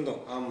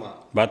 ஆமாம்.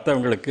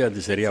 மற்றவங்களுக்கு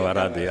அது சரியாக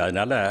வராது.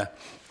 அதனால்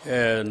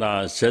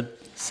நான்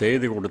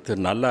செய்து கொடுத்து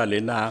நல்லா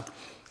இல்லைன்னா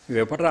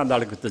எப்படி அந்த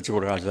ஆளுக்கு தைச்சி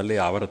கொடுக்கான்னு சொல்லி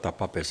அவரை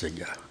தப்பாக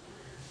பேசுங்க.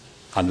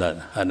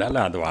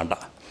 அதனால் அது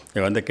வேண்டாம். நீ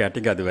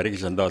கேட்டீங்க, அது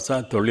வரைக்கும்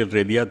சந்தோஷம். தொழில்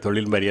ரீதியாக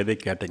தொழில் மரியாதை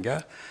கேட்டீங்க,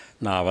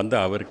 நான்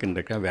அவருக்குன்னு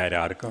இருக்கேன், வேறு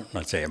யாருக்கும்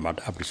நான் செய்ய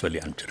மாட்டேன் அப்படி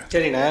சொல்லி அனுப்பிச்சிடுறேன்.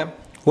 சரிண்ணே,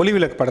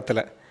 ஒளிவிளக்கு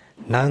படத்தில்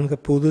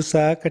நாங்கள்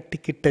புதுசாக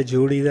கட்டிக்கிட்ட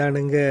ஜோடி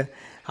தானுங்க,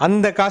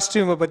 அந்த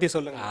காஸ்டியூமை பற்றி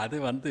சொல்லுங்கள்.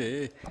 அது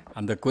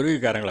அந்த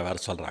குருவிக்காரங்களை வர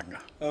சொல்கிறாங்க.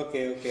 Okay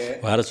okay.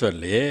 வர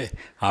சொல்லி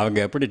அவங்க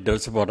எப்படி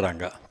ட்ரெஸ்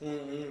போடுறாங்க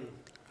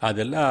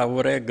அதெல்லாம்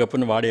ஒரே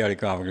கப்புன்னு வாடி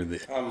அடிக்கும் அவங்களுக்கு.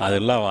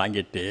 அதெல்லாம்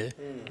வாங்கிட்டு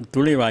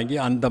துணி வாங்கி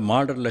அந்த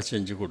மாடலில்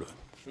செஞ்சு கொடு.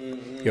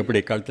 எப்படி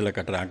கழுத்தில்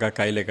கட்டுறாங்க,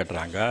 கையில்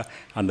கட்டுறாங்க,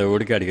 அந்த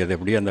ஒடுக்கி அடிக்கிறது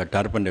எப்படி, அந்த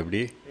டர்பன்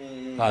எப்படி,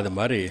 அது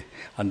மாதிரி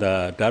அந்த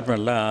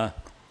டர்பன்லாம்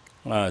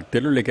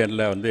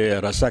திருவள்ளிக்கேரில்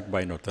ரசாக்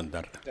பாய்னு ஒருத்தர்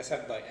இருந்தார்.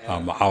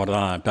 ஆமாம், அவர்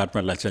தான்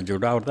டர்பன்லாம் செஞ்சு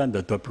விடு. அவர் தான்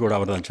இந்த தொப்பி கூட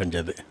அவர் தான்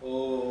செஞ்சது.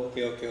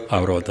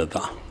 அவர் ஒருத்தர்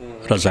தான்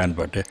ரசாயன்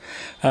பாட்டு.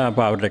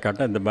 அப்போ அவர்கிட்ட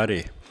கட்ட இந்த மாதிரி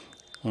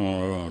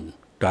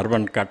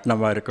டர்பன் கட்டின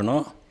மாதிரி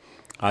இருக்கணும்,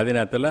 அதே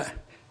நேரத்தில்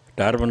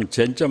டர்பன்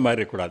செஞ்ச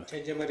மாதிரி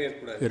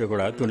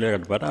இருக்கக்கூடாது, துணியில்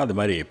கட்டுப்பார். அது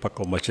மாதிரி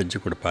பக்குவமாக செஞ்சு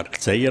கொடுப்பார்.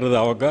 செய்கிறது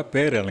அவங்க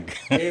பேர் எனக்கு.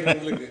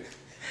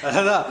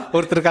 அதான்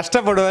ஒருத்தர்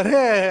கஷ்டப்படுவார்,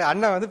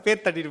 அண்ணா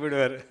பேர் தட்டிட்டு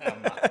போயிடுவார்.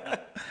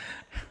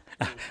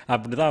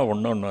 அப்படி தான்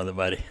ஒன்று அது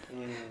மாதிரி.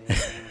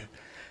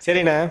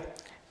 சரிண்ணா,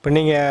 இப்போ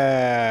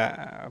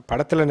நீங்கள்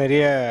படத்தில்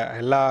நிறைய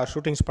எல்லா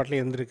ஷூட்டிங்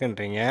ஸ்பாட்லையும்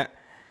இருந்திருக்குன்றீங்க.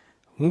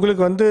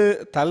 உங்களுக்கு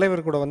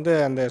தலைவர் கூட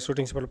அந்த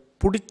ஷூட்டிங் ஸ்பாட்டில்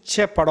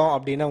பிடிச்ச படம்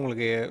அப்படின்னா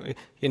உங்களுக்கு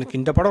எனக்கு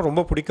இந்த படம்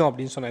ரொம்ப பிடிக்கும்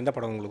அப்படின்னு சொன்னால் எந்த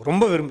படம் உங்களுக்கு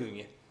ரொம்ப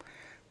விரும்புவீங்க?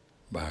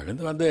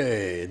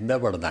 இந்த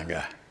படம் தாங்க,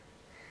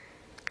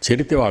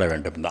 சிரித்து வாழ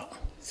வேண்டும் தான்.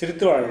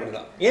 சிரித்து வாழ வேண்டும்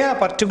தான்.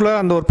 ஏன்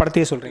பர்டிகுலராக அந்த ஒரு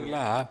படத்தையே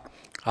சொல்கிறீங்களா?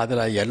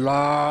 அதில்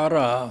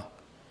எல்லாரும்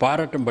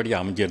பாராட்டும்படி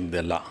அமைஞ்சிருந்தது.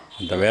 எல்லாம்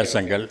அந்த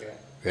வேஷங்கள்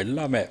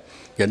எல்லாமே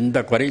எந்த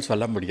குறையும்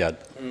சொல்ல முடியாது.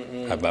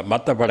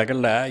 மற்ற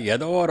படங்களில்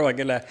ஏதோ ஒரு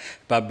வகையில்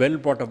இப்போ பெல்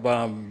போட்ட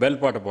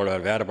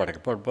போடுவார், வேறு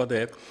படங்கள் போடும்போது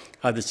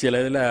அது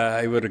சில இதில்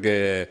இவருக்கு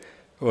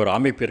ஒரு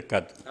அமைப்பு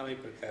இருக்காது.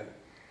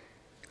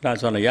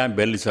 நான் சொன்னேன், ஏன்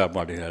பெல் சாப்பிட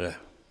மாட்டேங்கிறாரு?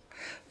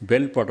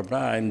 பெல்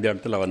போட்டோம்னா இந்த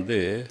இடத்துல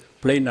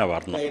பிளெயினாக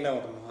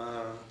வரணும்,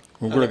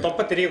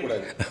 உங்களுக்கு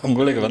தெரியக்கூடாது.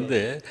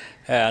 உங்களுக்கு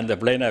அந்த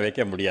பிளெயினாக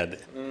வைக்க முடியாது.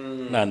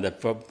 நான் அந்த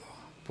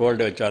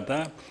ஃபோல்டு வச்சா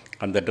தான்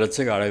அந்த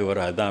ட்ரெஸ்ஸுக்கு அழகு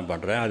வரும். அதுதான்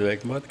பண்ணுறேன். அது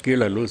வைக்கும்போது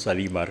கீழே லூஸ்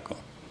அதிகமாக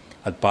இருக்கும்,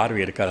 அது பார்வை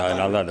இருக்காது.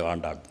 அதனால தான் அது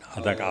வேண்டாம்.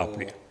 அதான்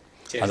அப்படி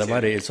அந்த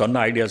மாதிரி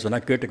சொன்ன ஐடியா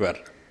சொன்னால் கேட்டுக்குவார்.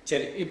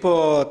 சரி,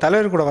 இப்போது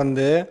தலைவர் கூட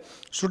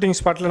ஷூட்டிங்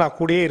ஸ்பாட்டில் நான்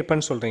கூடயே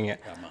இருப்பேன்னு சொல்கிறீங்க.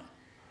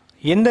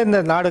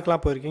 எந்தெந்த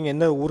நாடுக்கெலாம் போயிருக்கீங்க,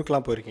 எந்த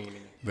ஊருக்கெலாம் போயிருக்கீங்க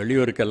நீங்கள்?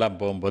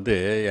 வெளியூருக்கெல்லாம் போகும்போது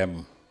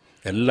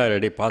எல்லாம்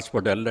ரெடி,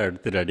 பாஸ்போர்ட் எல்லாம்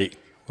எடுத்து ரெடி,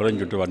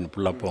 உறைஞ்சுட்டு வரணும்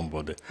ஃபுல்லாக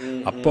போகும்போது.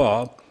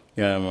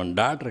 அப்போது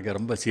டாக்டருக்கு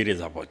ரொம்ப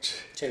சீரியஸாக போச்சு.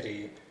 சரி.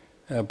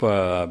 இப்போ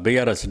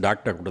பிஆர்எஸ்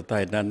டாக்டர் கொடுத்தா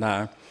என்னென்னா,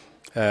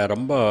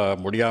 ரொம்ப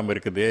முடியாமல்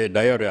இருக்குது,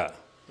 டயோரியா,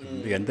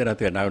 எந்த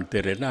நேரத்துக்கு என்ன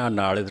தெரியலன்னா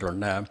நான்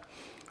அழுதுறோன்னே,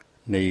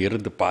 நீ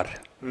இருந்து பார்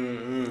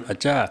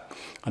ஆச்சா.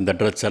 அந்த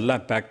ட்ரெஸ்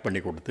எல்லாம் பேக்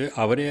பண்ணி கொடுத்து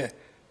அவரே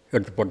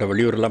எடுத்து போட்ட,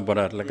 வெளியூர்லாம்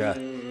போகிறாருலங்க,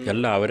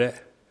 எல்லாம் அவரே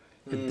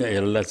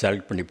எல்லாம்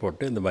செலக்ட் பண்ணி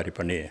போட்டு இந்த மாதிரி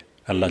பண்ணி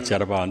எல்லாம்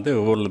சிறப்பாக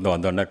ஊர்லேருந்து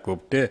வந்தோடனே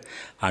கூப்பிட்டு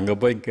அங்கே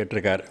போய்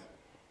கேட்டிருக்காரு.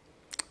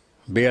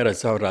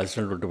 பிஆர்எஸ் அவர்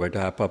அசிஸ்டன்ட் விட்டு போய்ட்டு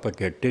அப்பப்போ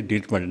கேட்டு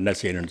ட்ரீட்மெண்ட் என்ன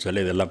செய்யணும்னு சொல்லி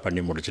இதெல்லாம்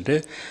பண்ணி முடிச்சுட்டு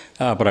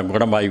அப்புறம்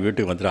குணமாகி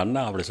வீட்டுக்கு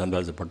வந்துட்டான்னா அப்படி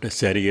சந்தோஷப்பட்டு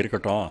சரி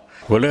இருக்கட்டும்.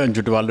 உலகம்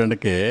சுட்டு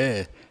வாழ்றனுக்கு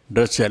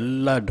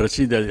எல்லாம்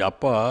ட்ரெஸ்ஸு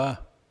அப்போ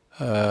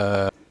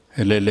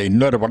இல்லை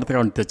இன்னொரு படத்துக்கு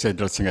அவன் தைச்ச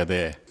ட்ரெஸ்ஸுங்க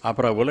அது.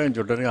 அப்புறம் உலகம்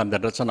சுட்டுறதுக்கு அந்த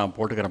ட்ரெஸ்ஸை நான்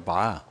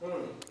போட்டுக்கிறேன்ப்பா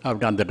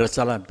அப்படி அந்த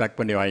ட்ரெஸ்ஸெல்லாம் பேக்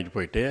பண்ணி வாங்கிட்டு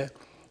போயிட்டு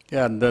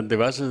அந்த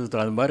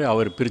வேஷத்துக்கு அந்த மாதிரி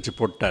அவர் பிரித்து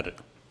போட்டார்.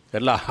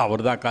 எல்லாம்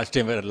அவர் தான்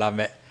காஸ்டியூமர்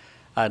எல்லாமே.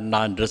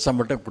 நான் ட்ரெஸ்ஸை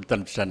மட்டும் கொடுத்து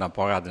அனுப்பிச்சிட்டேன், நான்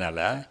போகாதனால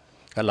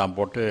எல்லாம்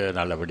போட்டு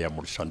நல்லபடியாக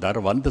முடிச்சுட்டு வந்தார்.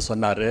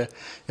 சொன்னார்,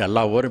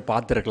 எல்லா ஊரும்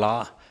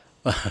பார்த்துருக்கலாம்,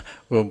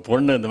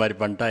 பொண்ணு இந்த மாதிரி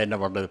பண்ணிட்டா என்ன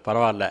பண்ணுறது,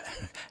 பரவாயில்ல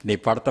நீ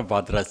படத்தை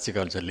பார்த்து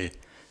ரசிச்சுக்கோன்னு சொல்லி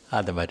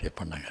அந்த மாதிரி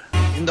பண்ணாங்க.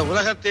 இந்த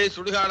உலகத்தை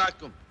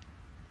சுடுகாடாக்கும்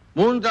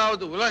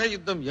 3வது உலக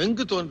யுத்தம்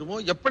எங்கு தோன்றுமோ,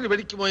 எப்படி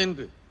வெடிக்குமோ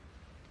என்று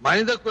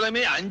மனித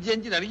குலமே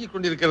அஞ்சு நடுங்கிக்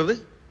கொண்டிருக்கிறது.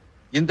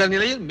 இந்த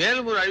நிலையில்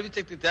மேலும் ஒரு அழிவு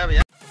சக்தி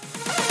தேவையா?